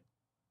way,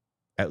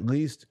 at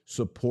least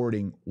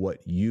supporting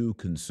what you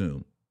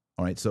consume.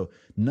 All right. So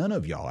none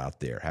of y'all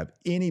out there have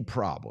any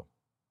problem,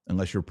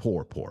 unless you're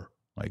poor,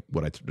 like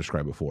what I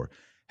described before,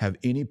 have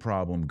any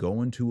problem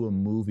going to a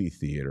movie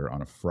theater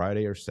on a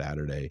Friday or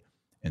Saturday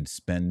and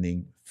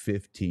spending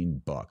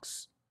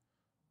 $15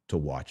 to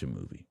watch a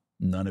movie.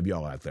 None of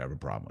y'all out there have a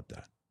problem with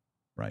that.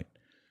 Right.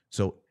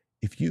 So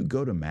if you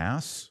go to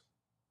Mass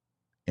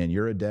and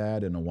you're a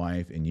dad and a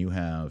wife and you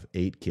have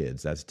 8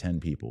 kids, that's 10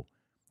 people,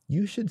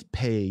 you should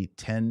pay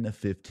 $10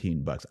 to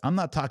 $15. I'm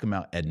not talking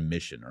about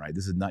admission, all right?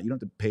 This is not, you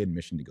don't have to pay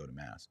admission to go to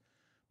Mass.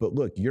 But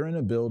look, you're in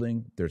a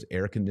building, there's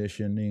air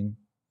conditioning,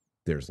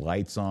 there's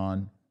lights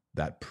on.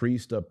 That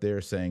priest up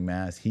there saying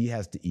Mass, he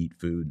has to eat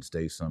food and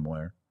stay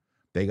somewhere.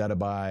 They got to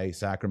buy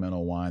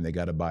sacramental wine. They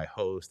got to buy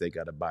hosts. They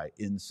got to buy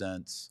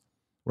incense,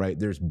 right?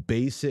 There's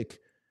basic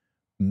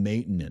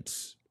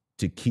maintenance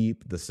to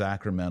keep the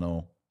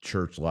sacramental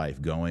church life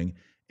going.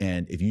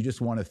 And if you just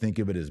want to think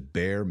of it as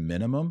bare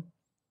minimum,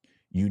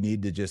 you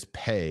need to just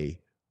pay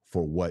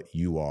for what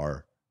you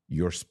are,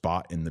 your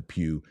spot in the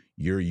pew,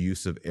 your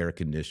use of air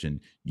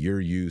condition, your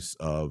use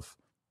of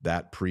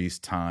that priest's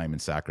time in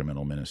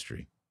sacramental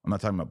ministry. I'm not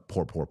talking about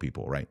poor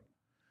people, right?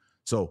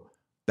 So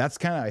that's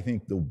kind of, I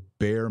think, the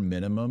bare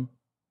minimum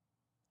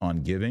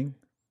on giving.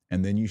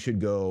 And then you should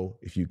go,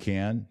 if you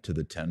can, to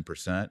the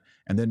 10%.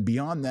 And then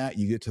beyond that,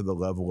 you get to the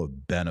level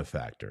of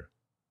benefactor.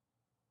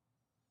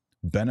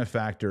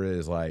 Benefactor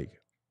is like,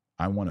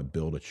 I want to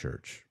build a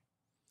church.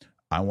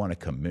 I want to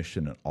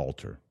commission an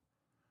altar.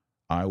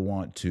 I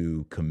want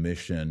to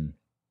commission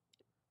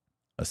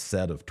a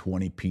set of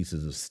 20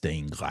 pieces of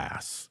stained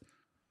glass,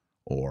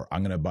 or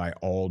I'm going to buy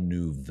all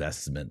new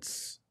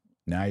vestments.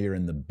 Now you're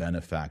in the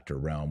benefactor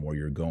realm where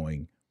you're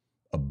going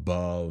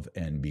above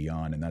and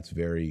beyond, and that's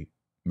very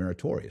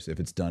meritorious if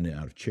it's done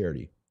out of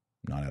charity,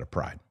 not out of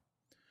pride.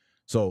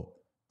 So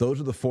those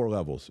are the 4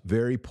 levels.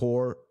 Very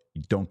poor,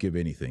 you don't give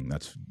anything.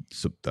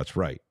 That's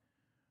right.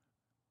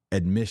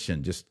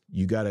 Admission, just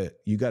you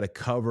gotta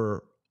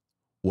cover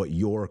what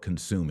you're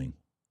consuming.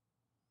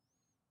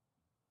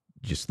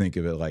 Just think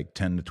of it like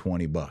 $10 to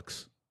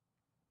 $20,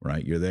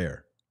 right? You're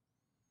there.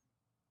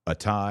 A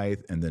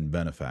tithe and then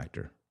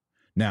benefactor.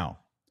 Now,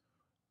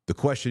 the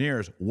question here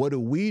is, what do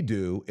we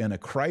do in a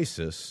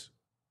crisis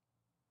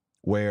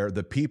where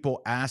the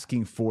people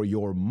asking for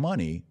your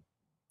money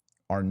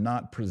are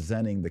not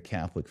presenting the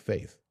Catholic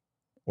faith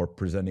or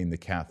presenting the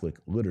Catholic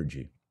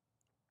liturgy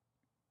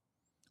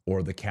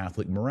or the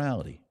Catholic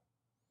morality?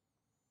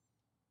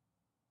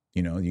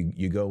 You know,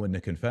 you go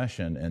into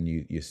confession and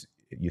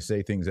you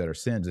say things that are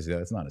sins. They say,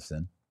 that's not a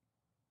sin.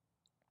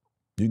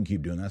 You can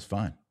keep doing that. That's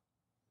fine.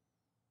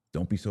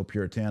 Don't be so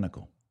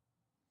puritanical.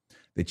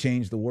 They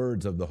change the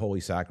words of the holy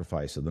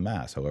sacrifice of the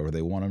Mass, however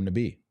they want them to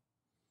be.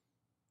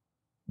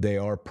 They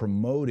are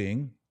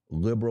promoting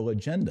liberal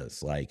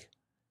agendas like,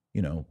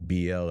 you know,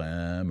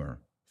 BLM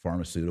or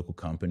pharmaceutical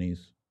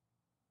companies.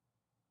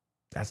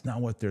 That's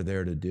not what they're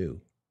there to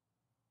do.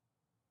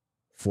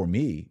 For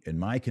me, in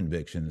my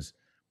convictions,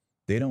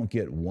 they don't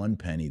get 1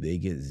 penny, they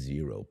get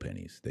 0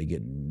 pennies. They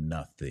get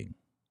nothing.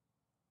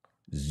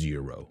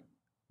 0.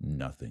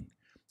 Nothing.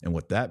 And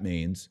what that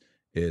means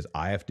is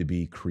I have to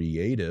be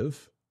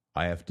creative.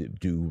 I have to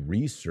do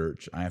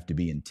research. I have to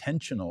be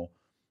intentional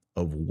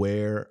of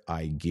where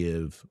I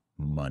give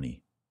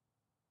money.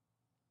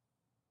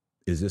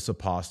 Is this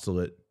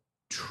apostolate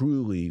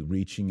truly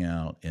reaching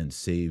out and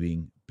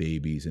saving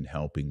babies and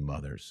helping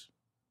mothers?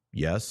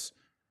 Yes.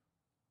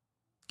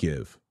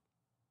 Give.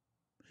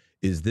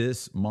 Is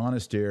this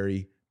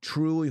monastery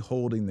truly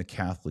holding the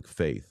Catholic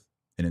faith,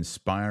 an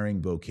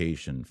inspiring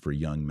vocation for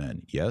young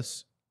men?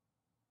 Yes.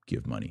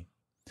 Give money.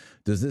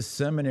 Does this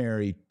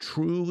seminary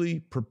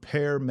truly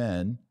prepare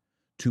men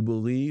to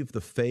believe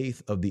the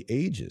faith of the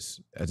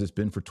ages as it's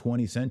been for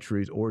 20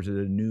 centuries, or is it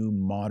a new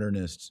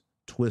modernist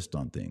twist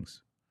on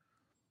things?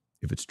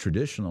 If it's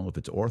traditional, if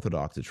it's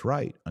orthodox, it's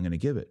right, I'm going to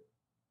give it.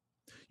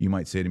 You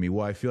might say to me,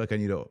 well, I feel like I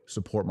need to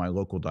support my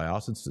local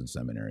diocesan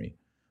seminary,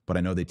 but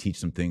I know they teach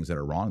some things that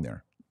are wrong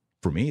there.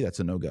 For me,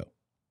 that's a no-go.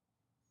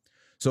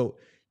 So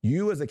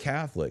you as a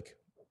Catholic,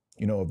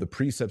 you know, of the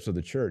precepts of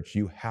the church,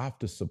 you have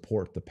to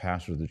support the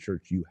pastor of the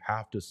church. You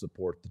have to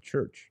support the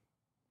church.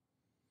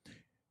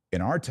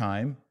 In our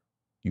time,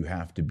 you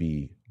have to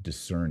be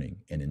discerning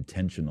and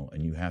intentional,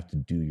 and you have to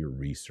do your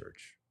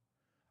research.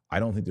 I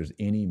don't think there's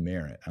any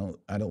merit.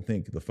 I don't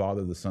think the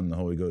Father, the Son, and the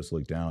Holy Ghost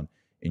look down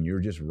and you're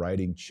just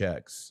writing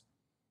checks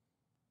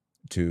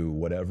to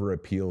whatever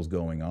appeals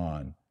going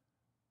on.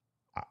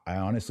 I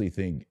honestly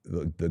think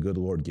the good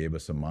Lord gave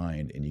us a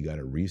mind, and you got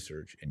to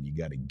research and you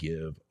got to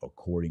give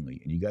accordingly,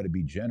 and you got to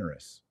be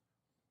generous,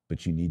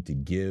 but you need to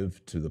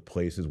give to the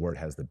places where it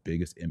has the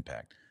biggest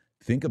impact.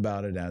 Think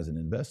about it as an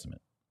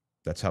investment.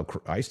 That's how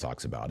Christ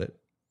talks about it.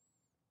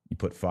 You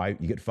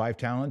get 5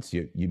 talents,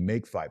 you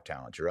make 5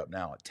 talents. You're up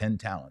now at 10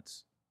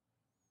 talents.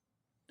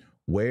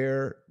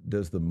 Where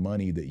does the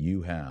money that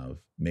you have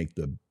make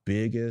the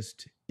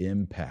biggest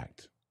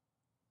impact?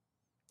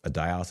 A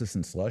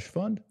diocesan slush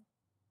fund?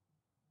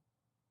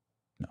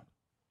 No.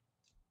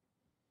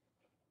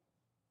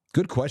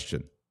 Good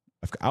question.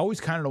 I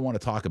always kind of don't want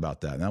to talk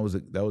about that. And that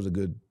was a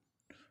good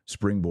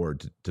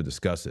springboard to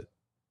discuss it,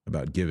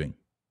 about giving.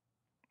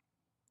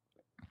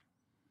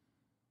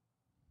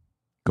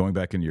 Going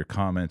back into your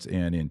comments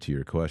and into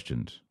your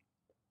questions.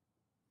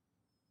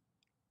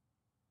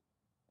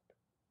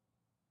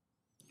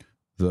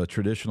 The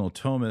traditional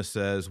Thomist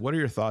says, what are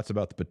your thoughts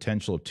about the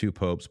potential of 2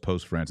 popes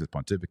post-Francis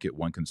pontificate,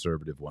 one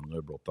conservative, one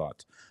liberal?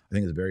 Thoughts? I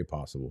think it's very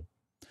possible.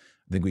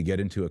 I think we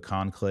get into a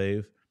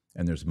conclave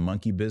and there's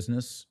monkey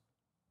business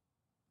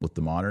with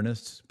the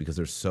modernists because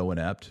they're so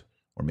inept,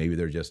 or maybe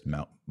they're just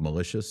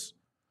malicious.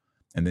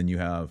 And then you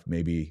have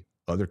maybe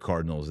other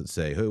cardinals that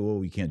say, hey, well,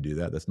 we can't do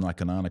that. That's not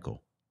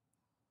canonical.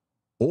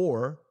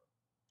 Or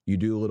you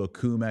do a little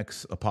cum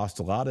ex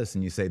apostolatus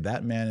and you say,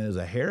 that man is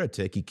a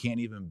heretic. He can't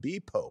even be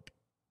pope,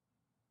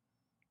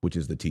 which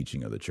is the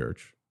teaching of the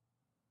church.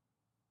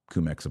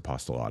 Cum ex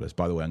apostolatus.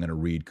 By the way, I'm going to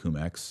read cum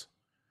ex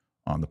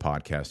on the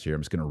podcast here.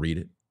 I'm just going to read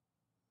it.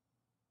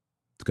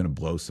 It's going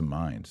to blow some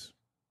minds.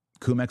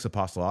 Cum ex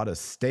apostolatus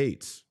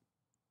states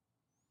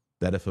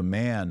that if a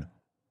man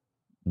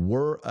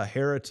were a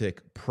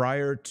heretic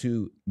prior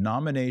to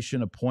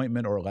nomination,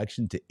 appointment, or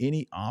election to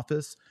any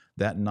office,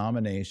 that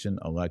nomination,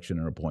 election,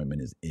 or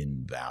appointment is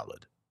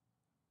invalid.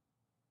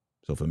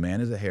 So if a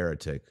man is a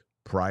heretic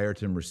prior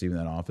to him receiving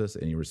that office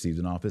and he receives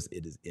an office,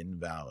 it is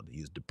invalid. He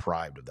is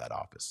deprived of that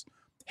office.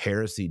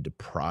 Heresy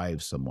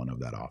deprives someone of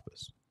that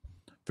office.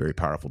 Very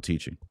powerful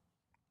teaching.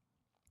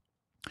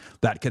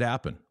 That could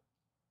happen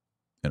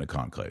in a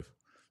conclave.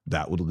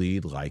 That would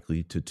lead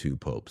likely to two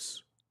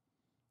popes,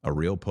 a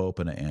real pope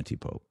and an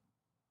anti-pope.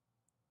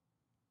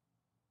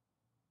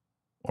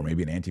 Or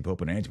maybe an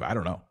anti-pope and an anti-pope. I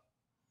don't know.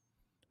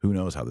 Who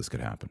knows how this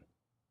could happen?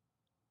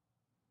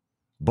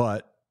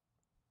 But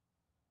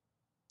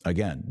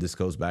again, this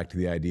goes back to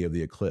the idea of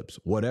the eclipse.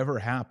 Whatever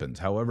happens,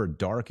 however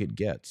dark it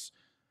gets,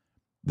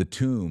 the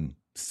tomb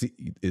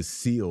is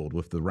sealed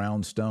with the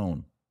round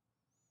stone.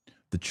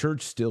 The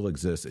church still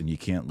exists, and you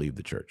can't leave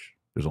the church.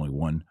 There's only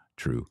one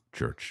true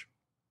church.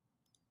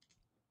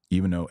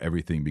 Even though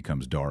everything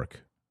becomes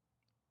dark.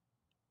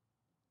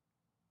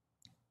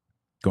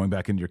 Going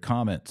back into your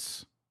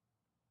comments.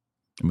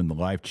 I'm in the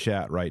live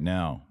chat right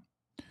now.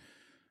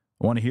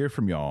 I want to hear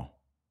from y'all.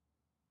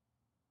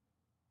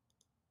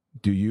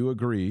 Do you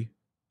agree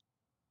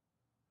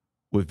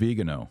with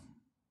Viganò?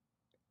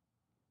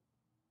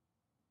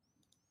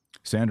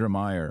 Sandra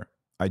Meyer,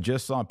 I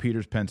just saw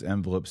Peter's Pence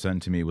envelope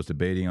sent to me, was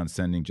debating on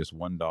sending just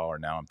 $1.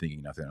 Now I'm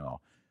thinking nothing at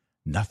all.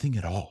 Nothing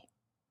at all.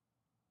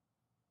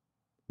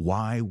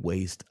 Why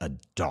waste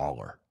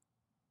 $1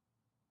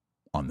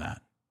 on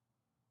that?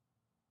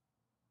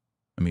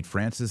 I mean,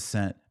 Francis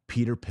sent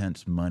Peter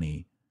Pence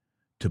money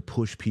to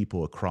push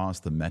people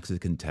across the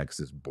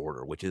Mexican-Texas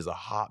border, which is a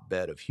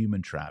hotbed of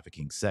human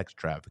trafficking, sex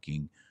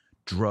trafficking,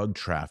 drug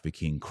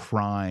trafficking,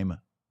 crime.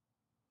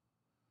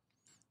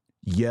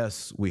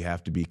 Yes, we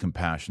have to be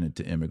compassionate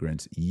to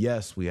immigrants.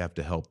 Yes, we have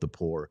to help the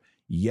poor.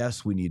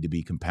 Yes, we need to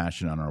be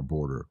compassionate on our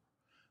border.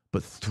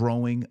 But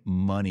throwing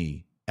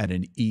money at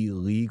an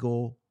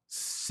illegal,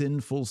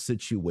 sinful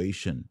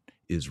situation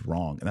is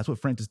wrong. And that's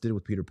what Francis did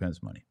with Peter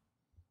Pence money.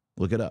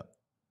 Look it up.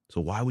 So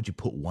why would you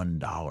put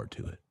 $1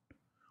 to it?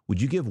 Would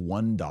you give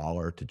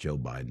 $1 to Joe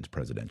Biden's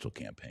presidential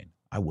campaign?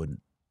 I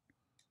wouldn't.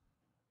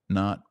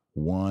 Not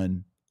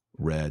one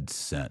red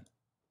cent.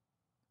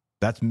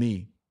 That's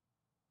me.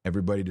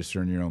 Everybody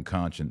discern your own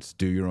conscience.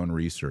 Do your own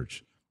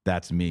research.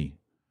 That's me.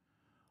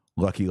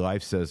 Lucky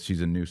Life says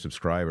she's a new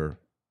subscriber.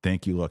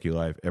 Thank you, Lucky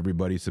Life.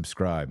 Everybody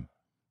subscribe.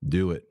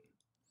 Do it.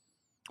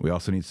 We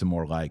also need some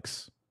more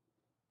likes.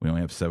 We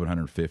only have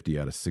 750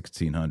 out of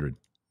 1,600.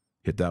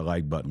 Hit that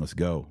like button. Let's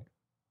go.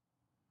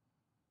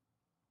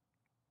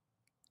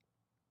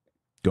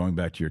 Going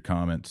back to your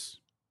comments.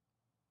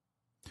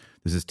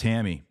 This is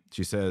Tammy.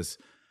 She says,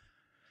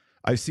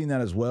 I've seen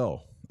that as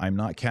well. I'm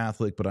not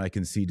Catholic, but I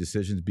can see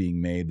decisions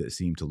being made that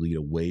seem to lead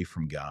away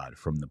from God,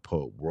 from the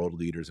Pope, world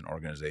leaders and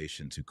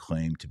organizations who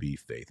claim to be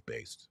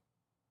faith-based.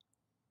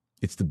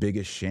 It's the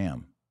biggest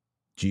sham.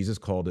 Jesus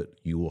called it,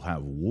 you will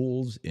have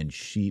wolves in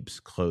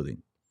sheep's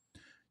clothing.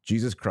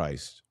 Jesus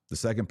Christ, the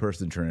second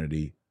person of the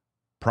Trinity,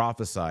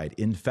 prophesied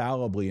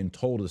infallibly and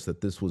told us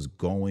that this was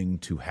going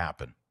to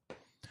happen.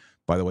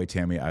 By the way,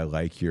 Tammy, I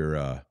like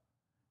your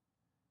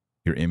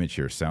image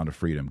here, Sound of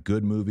Freedom.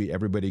 Good movie.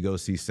 Everybody go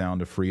see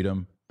Sound of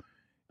Freedom.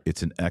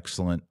 It's an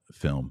excellent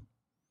film.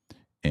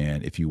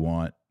 And if you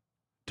want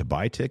to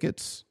buy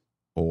tickets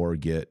or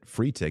get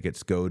free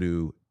tickets, go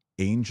to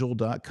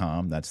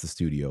angel.com. That's the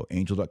studio,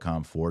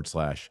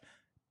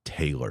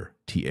 angel.com/Taylor,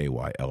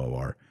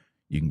 Taylor.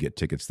 You can get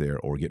tickets there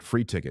or get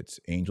free tickets,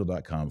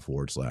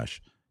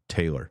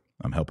 angel.com/Taylor.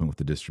 I'm helping with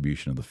the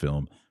distribution of the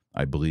film.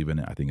 I believe in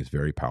it. I think it's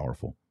very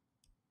powerful.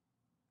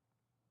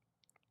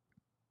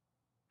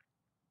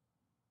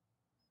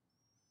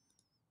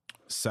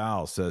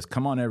 Sal says,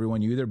 come on,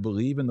 everyone. You either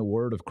believe in the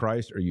word of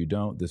Christ or you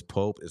don't. This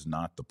Pope is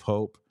not the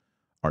Pope.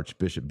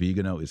 Archbishop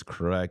Viganò is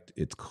correct.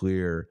 It's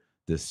clear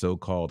this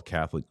so-called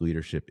Catholic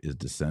leadership is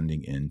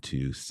descending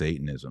into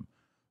Satanism.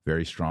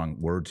 Very strong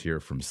words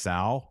here from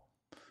Sal.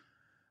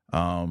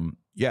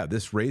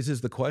 This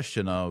raises the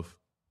question of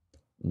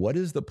what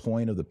is the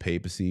point of the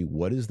papacy?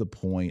 What is the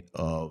point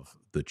of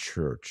the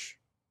church?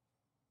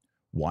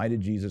 Why did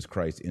Jesus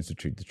Christ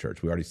institute the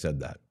church? We already said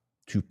that.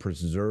 To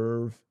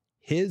preserve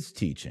his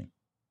teaching.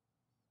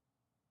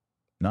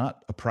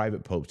 Not a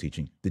private pope's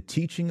teaching, the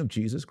teaching of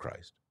Jesus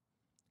Christ,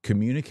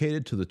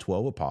 communicated to the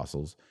 12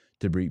 apostles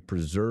to be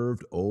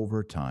preserved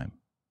over time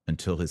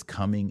until his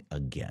coming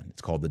again.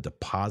 It's called the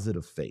deposit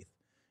of faith.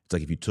 It's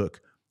like if you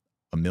took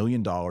 $1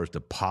 million,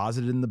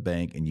 deposited in the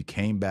bank, and you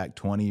came back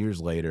 20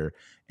 years later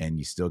and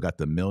you still got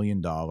the $1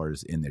 million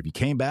in there. If you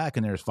came back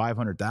and there's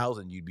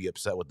 500,000, you'd be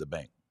upset with the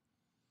bank.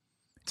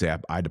 Say,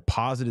 I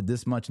deposited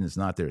this much and it's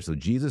not there. So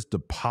Jesus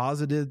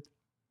deposited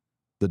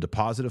the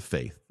deposit of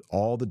faith,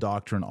 all the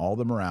doctrine, all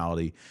the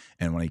morality,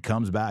 and when he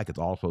comes back, it's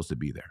all supposed to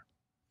be there.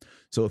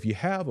 So if you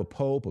have a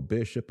pope, a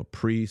bishop, a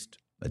priest,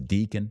 a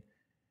deacon,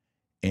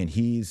 and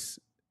he's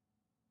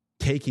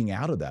taking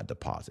out of that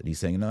deposit, he's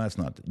saying, no, that's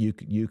not, you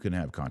can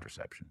have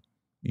contraception.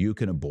 You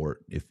can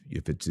abort if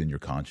it's in your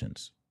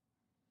conscience.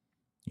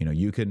 You know,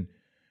 you can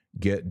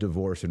get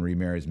divorced and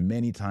remarry as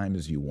many times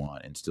as you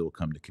want and still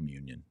come to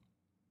communion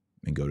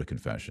and go to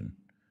confession.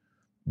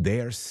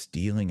 They are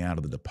stealing out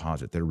of the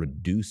deposit. They're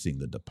reducing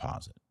the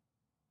deposit.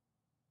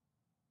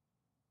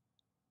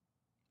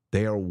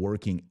 They are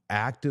working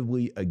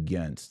actively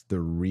against the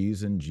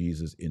reason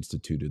Jesus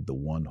instituted the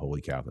one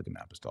holy Catholic and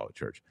Apostolic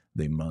Church.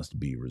 They must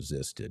be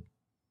resisted.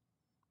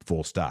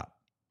 Full stop.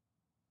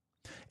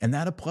 And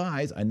that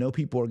applies, I know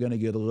people are going to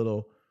get a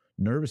little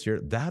nervous here,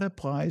 that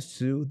applies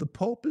to the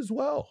Pope as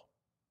well.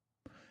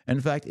 In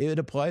fact, it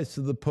applies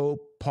to the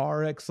Pope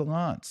par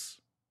excellence.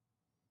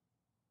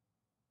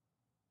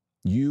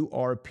 You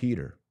are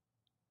Peter,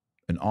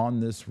 and on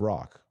this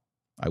rock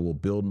I will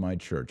build my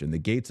church, and the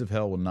gates of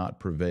hell will not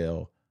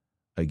prevail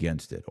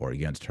against it or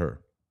against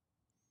her.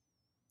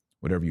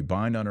 Whatever you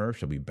bind on earth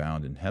shall be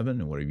bound in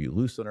heaven, and whatever you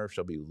loose on earth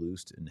shall be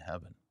loosed in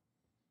heaven.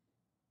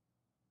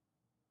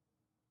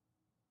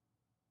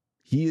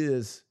 He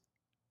is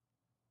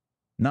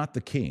not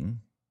the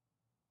king.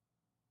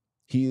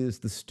 He is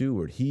the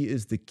steward. He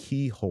is the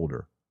key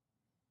holder.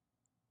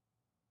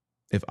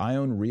 If I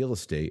own real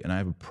estate and I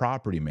have a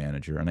property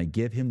manager and I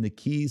give him the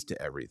keys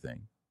to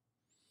everything,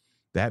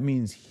 that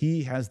means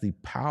he has the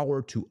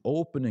power to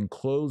open and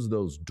close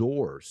those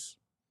doors.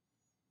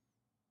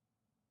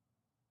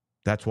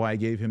 That's why I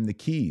gave him the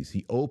keys.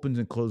 He opens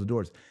and closes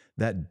doors.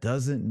 That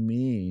doesn't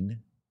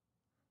mean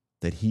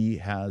that he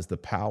has the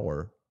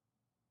power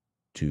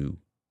to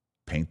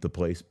paint the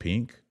place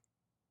pink,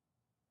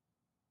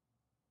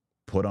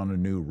 put on a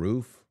new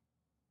roof,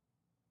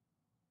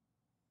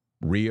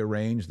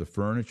 rearrange the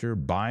furniture,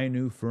 buy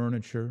new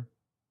furniture,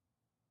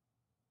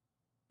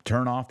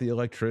 turn off the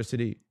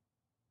electricity.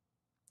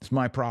 It's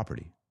my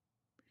property.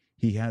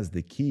 He has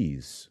the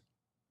keys.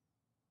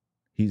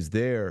 He's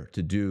there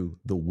to do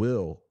the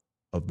will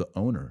of the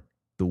owner,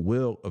 the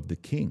will of the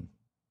king,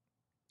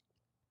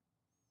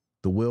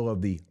 the will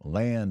of the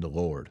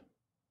landlord.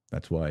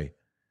 That's why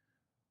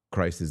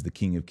Christ is the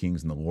King of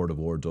Kings and the Lord of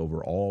Lords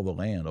over all the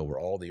land, over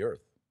all the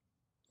earth.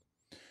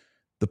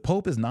 The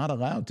Pope is not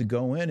allowed to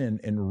go in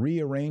and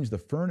rearrange the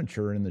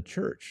furniture in the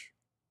church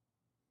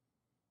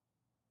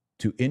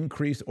to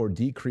increase or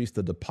decrease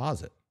the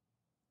deposit.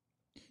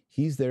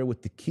 He's there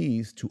with the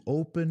keys to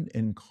open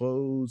and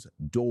close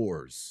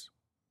doors,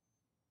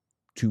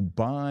 to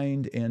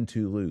bind and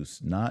to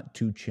loose, not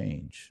to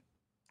change.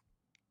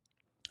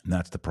 And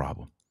that's the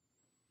problem.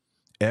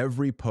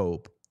 Every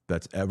pope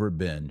that's ever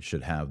been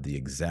should have the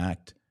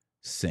exact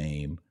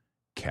same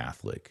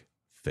Catholic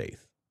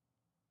faith.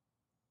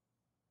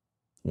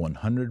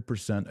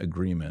 100%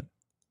 agreement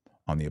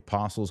on the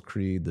Apostles'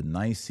 Creed, the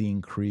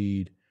Nicene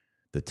Creed,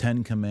 the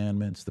Ten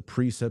Commandments, the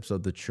precepts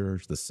of the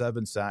church, the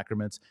seven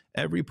sacraments.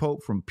 Every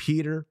pope from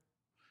Peter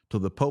to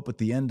the pope at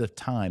the end of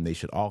time, they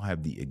should all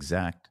have the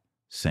exact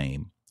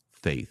same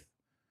faith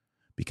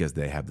because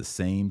they have the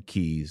same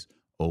keys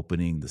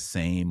opening the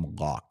same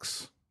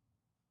locks.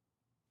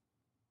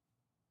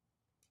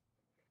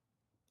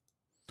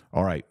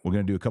 All right, we're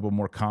going to do a couple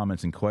more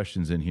comments and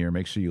questions in here.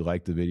 Make sure you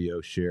like the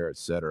video, share,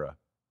 etc.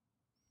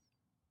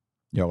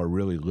 Y'all are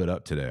really lit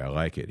up today. I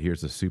like it.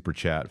 Here's a super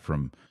chat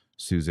from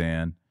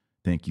Suzanne.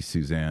 Thank you,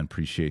 Suzanne.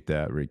 Appreciate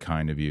that. Very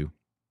kind of you.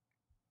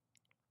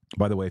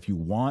 By the way, if you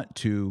want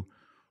to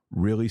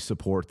really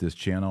support this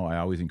channel, I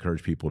always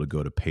encourage people to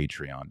go to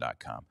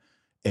patreon.com.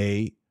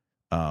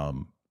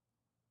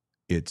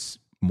 It's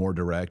more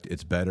direct,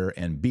 it's better,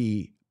 and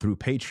B, through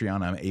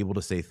Patreon, I'm able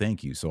to say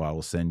thank you. So I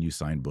will send you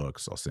signed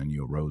books. I'll send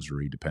you a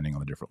rosary, depending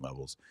on the different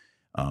levels.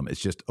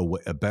 It's just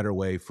a better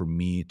way for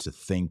me to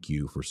thank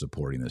you for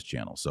supporting this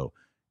channel. So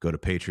go to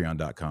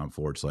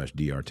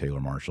patreon.com/Dr. Taylor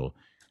Marshall.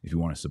 If you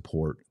want to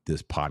support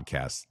this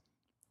podcast,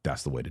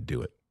 that's the way to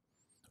do it.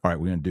 All right,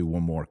 we're going to do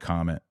one more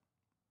comment,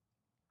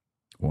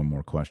 one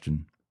more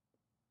question.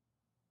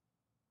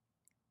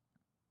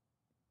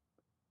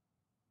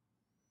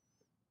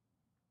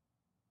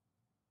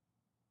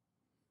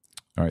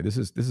 All right, this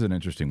is an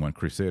interesting one.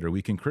 Crusader,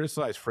 we can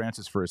criticize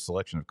Francis for his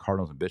selection of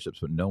cardinals and bishops,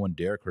 but no one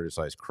dare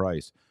criticize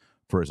Christ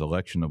for his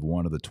election of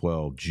one of the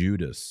 12,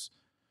 Judas.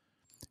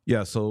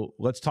 Yeah, so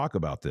let's talk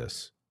about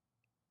this.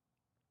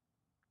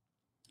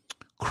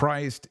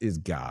 Christ is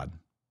God.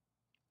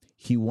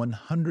 He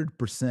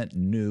 100%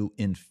 knew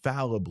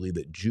infallibly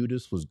that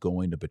Judas was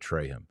going to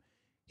betray him.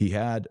 He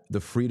had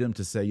the freedom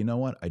to say, you know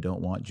what, I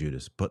don't want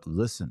Judas. But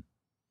listen,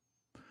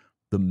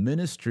 the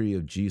ministry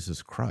of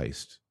Jesus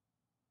Christ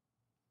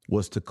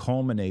was to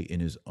culminate in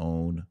his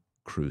own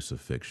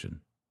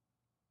crucifixion.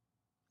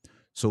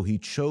 So he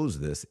chose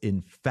this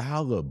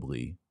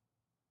infallibly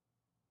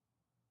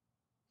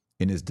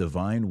in his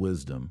divine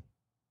wisdom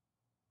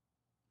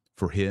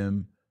for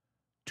him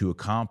to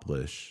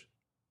accomplish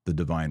the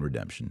divine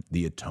redemption,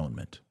 the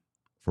atonement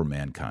for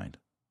mankind,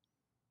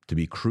 to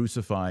be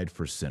crucified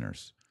for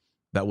sinners.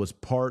 That was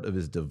part of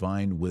his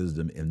divine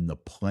wisdom in the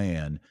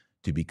plan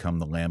to become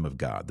the Lamb of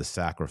God, the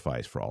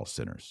sacrifice for all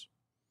sinners.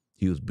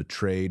 He was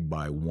betrayed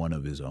by one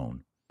of his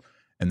own.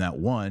 And that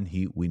one,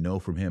 we know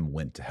from him,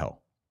 went to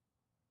hell.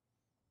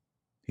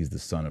 He's the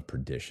son of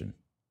perdition.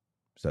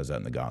 It says that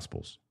in the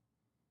Gospels.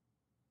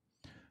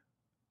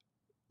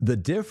 The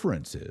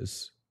difference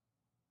is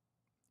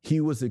he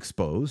was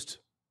exposed,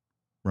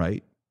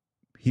 right?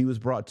 He was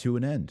brought to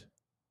an end.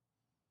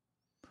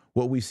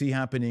 What we see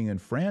happening in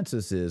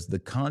Francis is the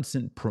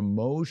constant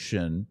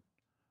promotion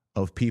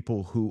of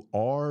people who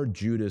are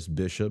Judas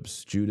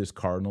bishops, Judas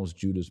cardinals,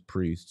 Judas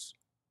priests,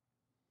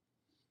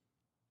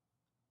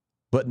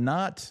 but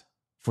not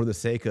for the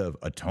sake of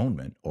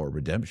atonement or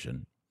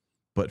redemption,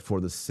 but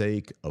for the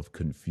sake of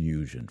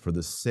confusion, for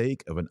the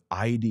sake of an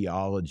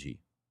ideology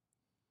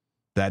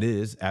that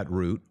is, at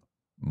root,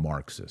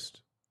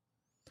 Marxist,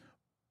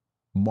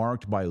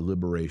 marked by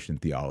liberation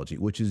theology,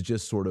 which is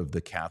just sort of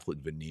the Catholic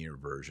veneer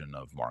version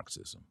of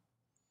Marxism.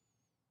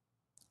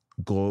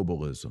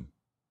 Globalism,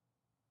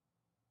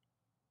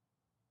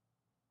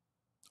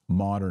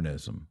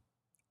 modernism,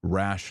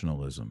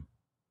 rationalism.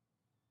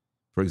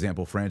 For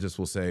example, Francis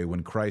will say,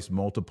 when Christ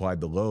multiplied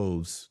the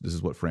loaves, this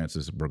is what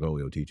Francis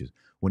Bergoglio teaches,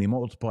 when he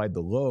multiplied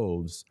the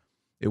loaves,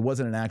 it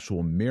wasn't an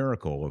actual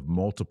miracle of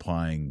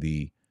multiplying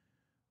the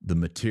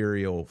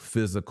material,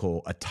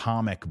 physical,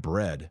 atomic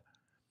bread.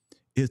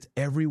 It's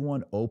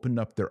everyone opened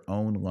up their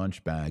own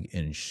lunch bag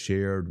and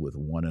shared with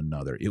one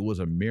another. It was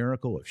a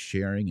miracle of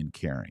sharing and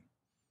caring.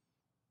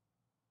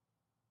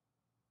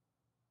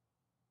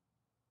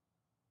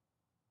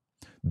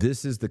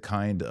 This is the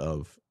kind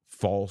of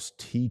false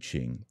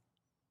teaching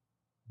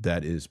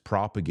that is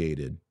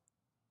propagated,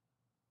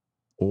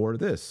 or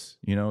this,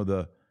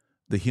 the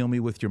heal me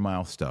with your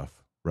mouth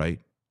stuff, right?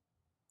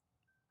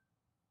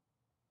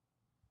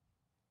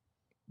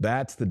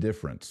 That's the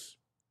difference.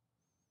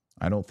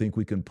 I don't think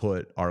we can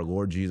put our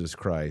Lord Jesus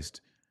Christ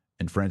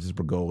and Francis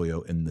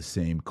Bergoglio in the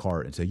same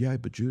cart and say, yeah,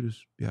 but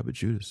Judas.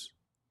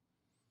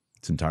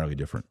 It's entirely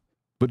different.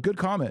 But good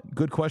comment,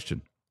 good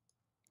question.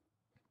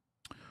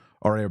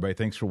 All right, everybody,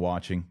 thanks for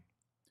watching.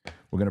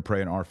 We're going to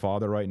pray an Our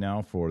Father right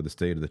now for the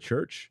state of the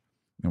church.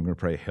 And we're going to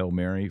pray Hail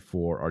Mary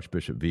for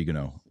Archbishop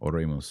Viganò.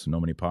 Oremus,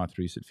 nomine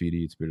Patris et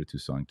Filii et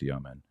Spiritus Sancti.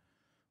 Amen.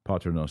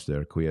 Pater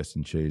noster, qui est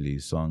in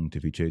celis,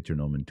 sanctificetur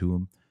nomen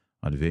tuum,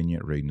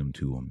 adveniat regnum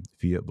tuum,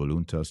 fiat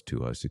voluntas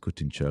tua,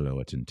 sicut in cielo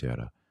et in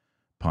terra.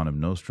 Panem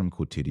nostrum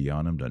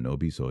quotidianum da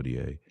nobis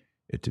hodie,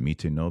 et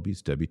dimite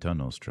nobis debita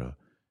nostra,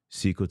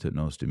 sicut et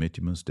nos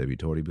dimittimus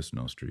debitoribus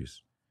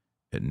nostris.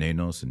 Et ne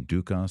nos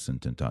inducas in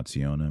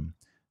tentationem,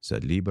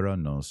 sed libera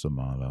nos a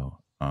malo.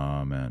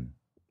 Amen.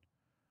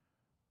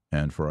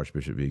 And for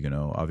Archbishop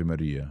Viganò, Ave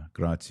Maria,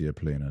 gratia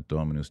plena,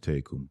 Dominus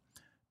tecum,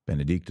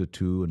 benedicta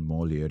tu in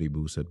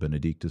mulieribus et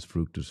benedictus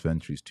fructus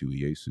ventris tui,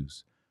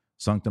 Iesus.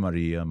 Sancta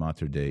Maria,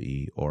 Mater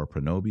Dei, ora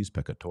pro nobis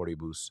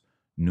peccatoribus,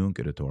 nunc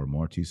et at hora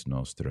mortis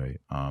nostrae.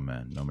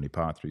 Amen. Nomine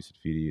Patris et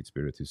Filii et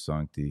Spiritus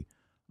Sancti.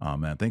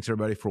 Amen. Thanks,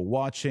 everybody, for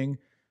watching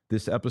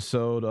this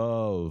episode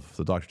of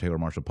the Dr. Taylor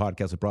Marshall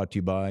Podcast, brought to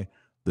you by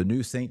the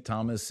New St.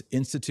 Thomas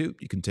Institute.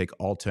 You can take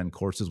all 10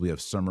 courses. We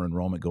have summer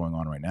enrollment going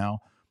on right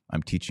now.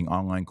 I'm teaching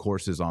online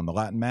courses on the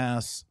Latin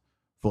Mass,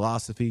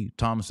 philosophy,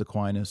 Thomas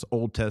Aquinas,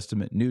 Old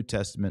Testament, New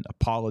Testament,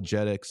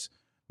 apologetics,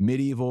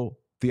 medieval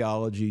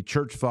theology,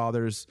 church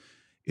fathers.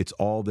 It's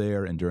all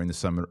there. And during the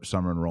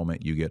summer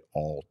enrollment, you get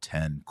all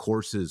 10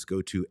 courses.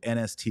 Go to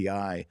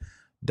nsti.com,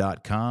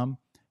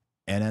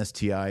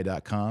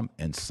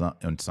 and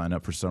sign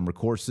up for summer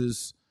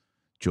courses.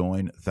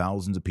 Join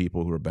thousands of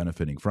people who are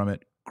benefiting from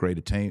it. Great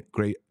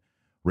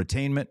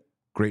retainment,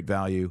 great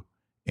value,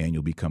 and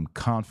you'll become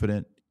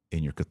confident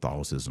in your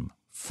Catholicism,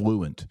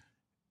 fluent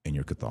in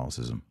your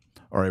Catholicism.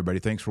 All right, everybody,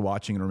 thanks for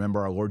watching. And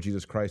remember, our Lord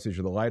Jesus Christ is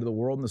you're the light of the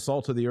world and the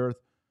salt of the earth.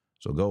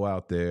 So go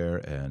out there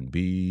and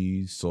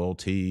be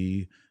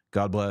salty.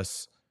 God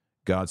bless.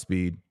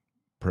 Godspeed.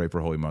 Pray for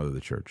Holy Mother of the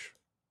Church.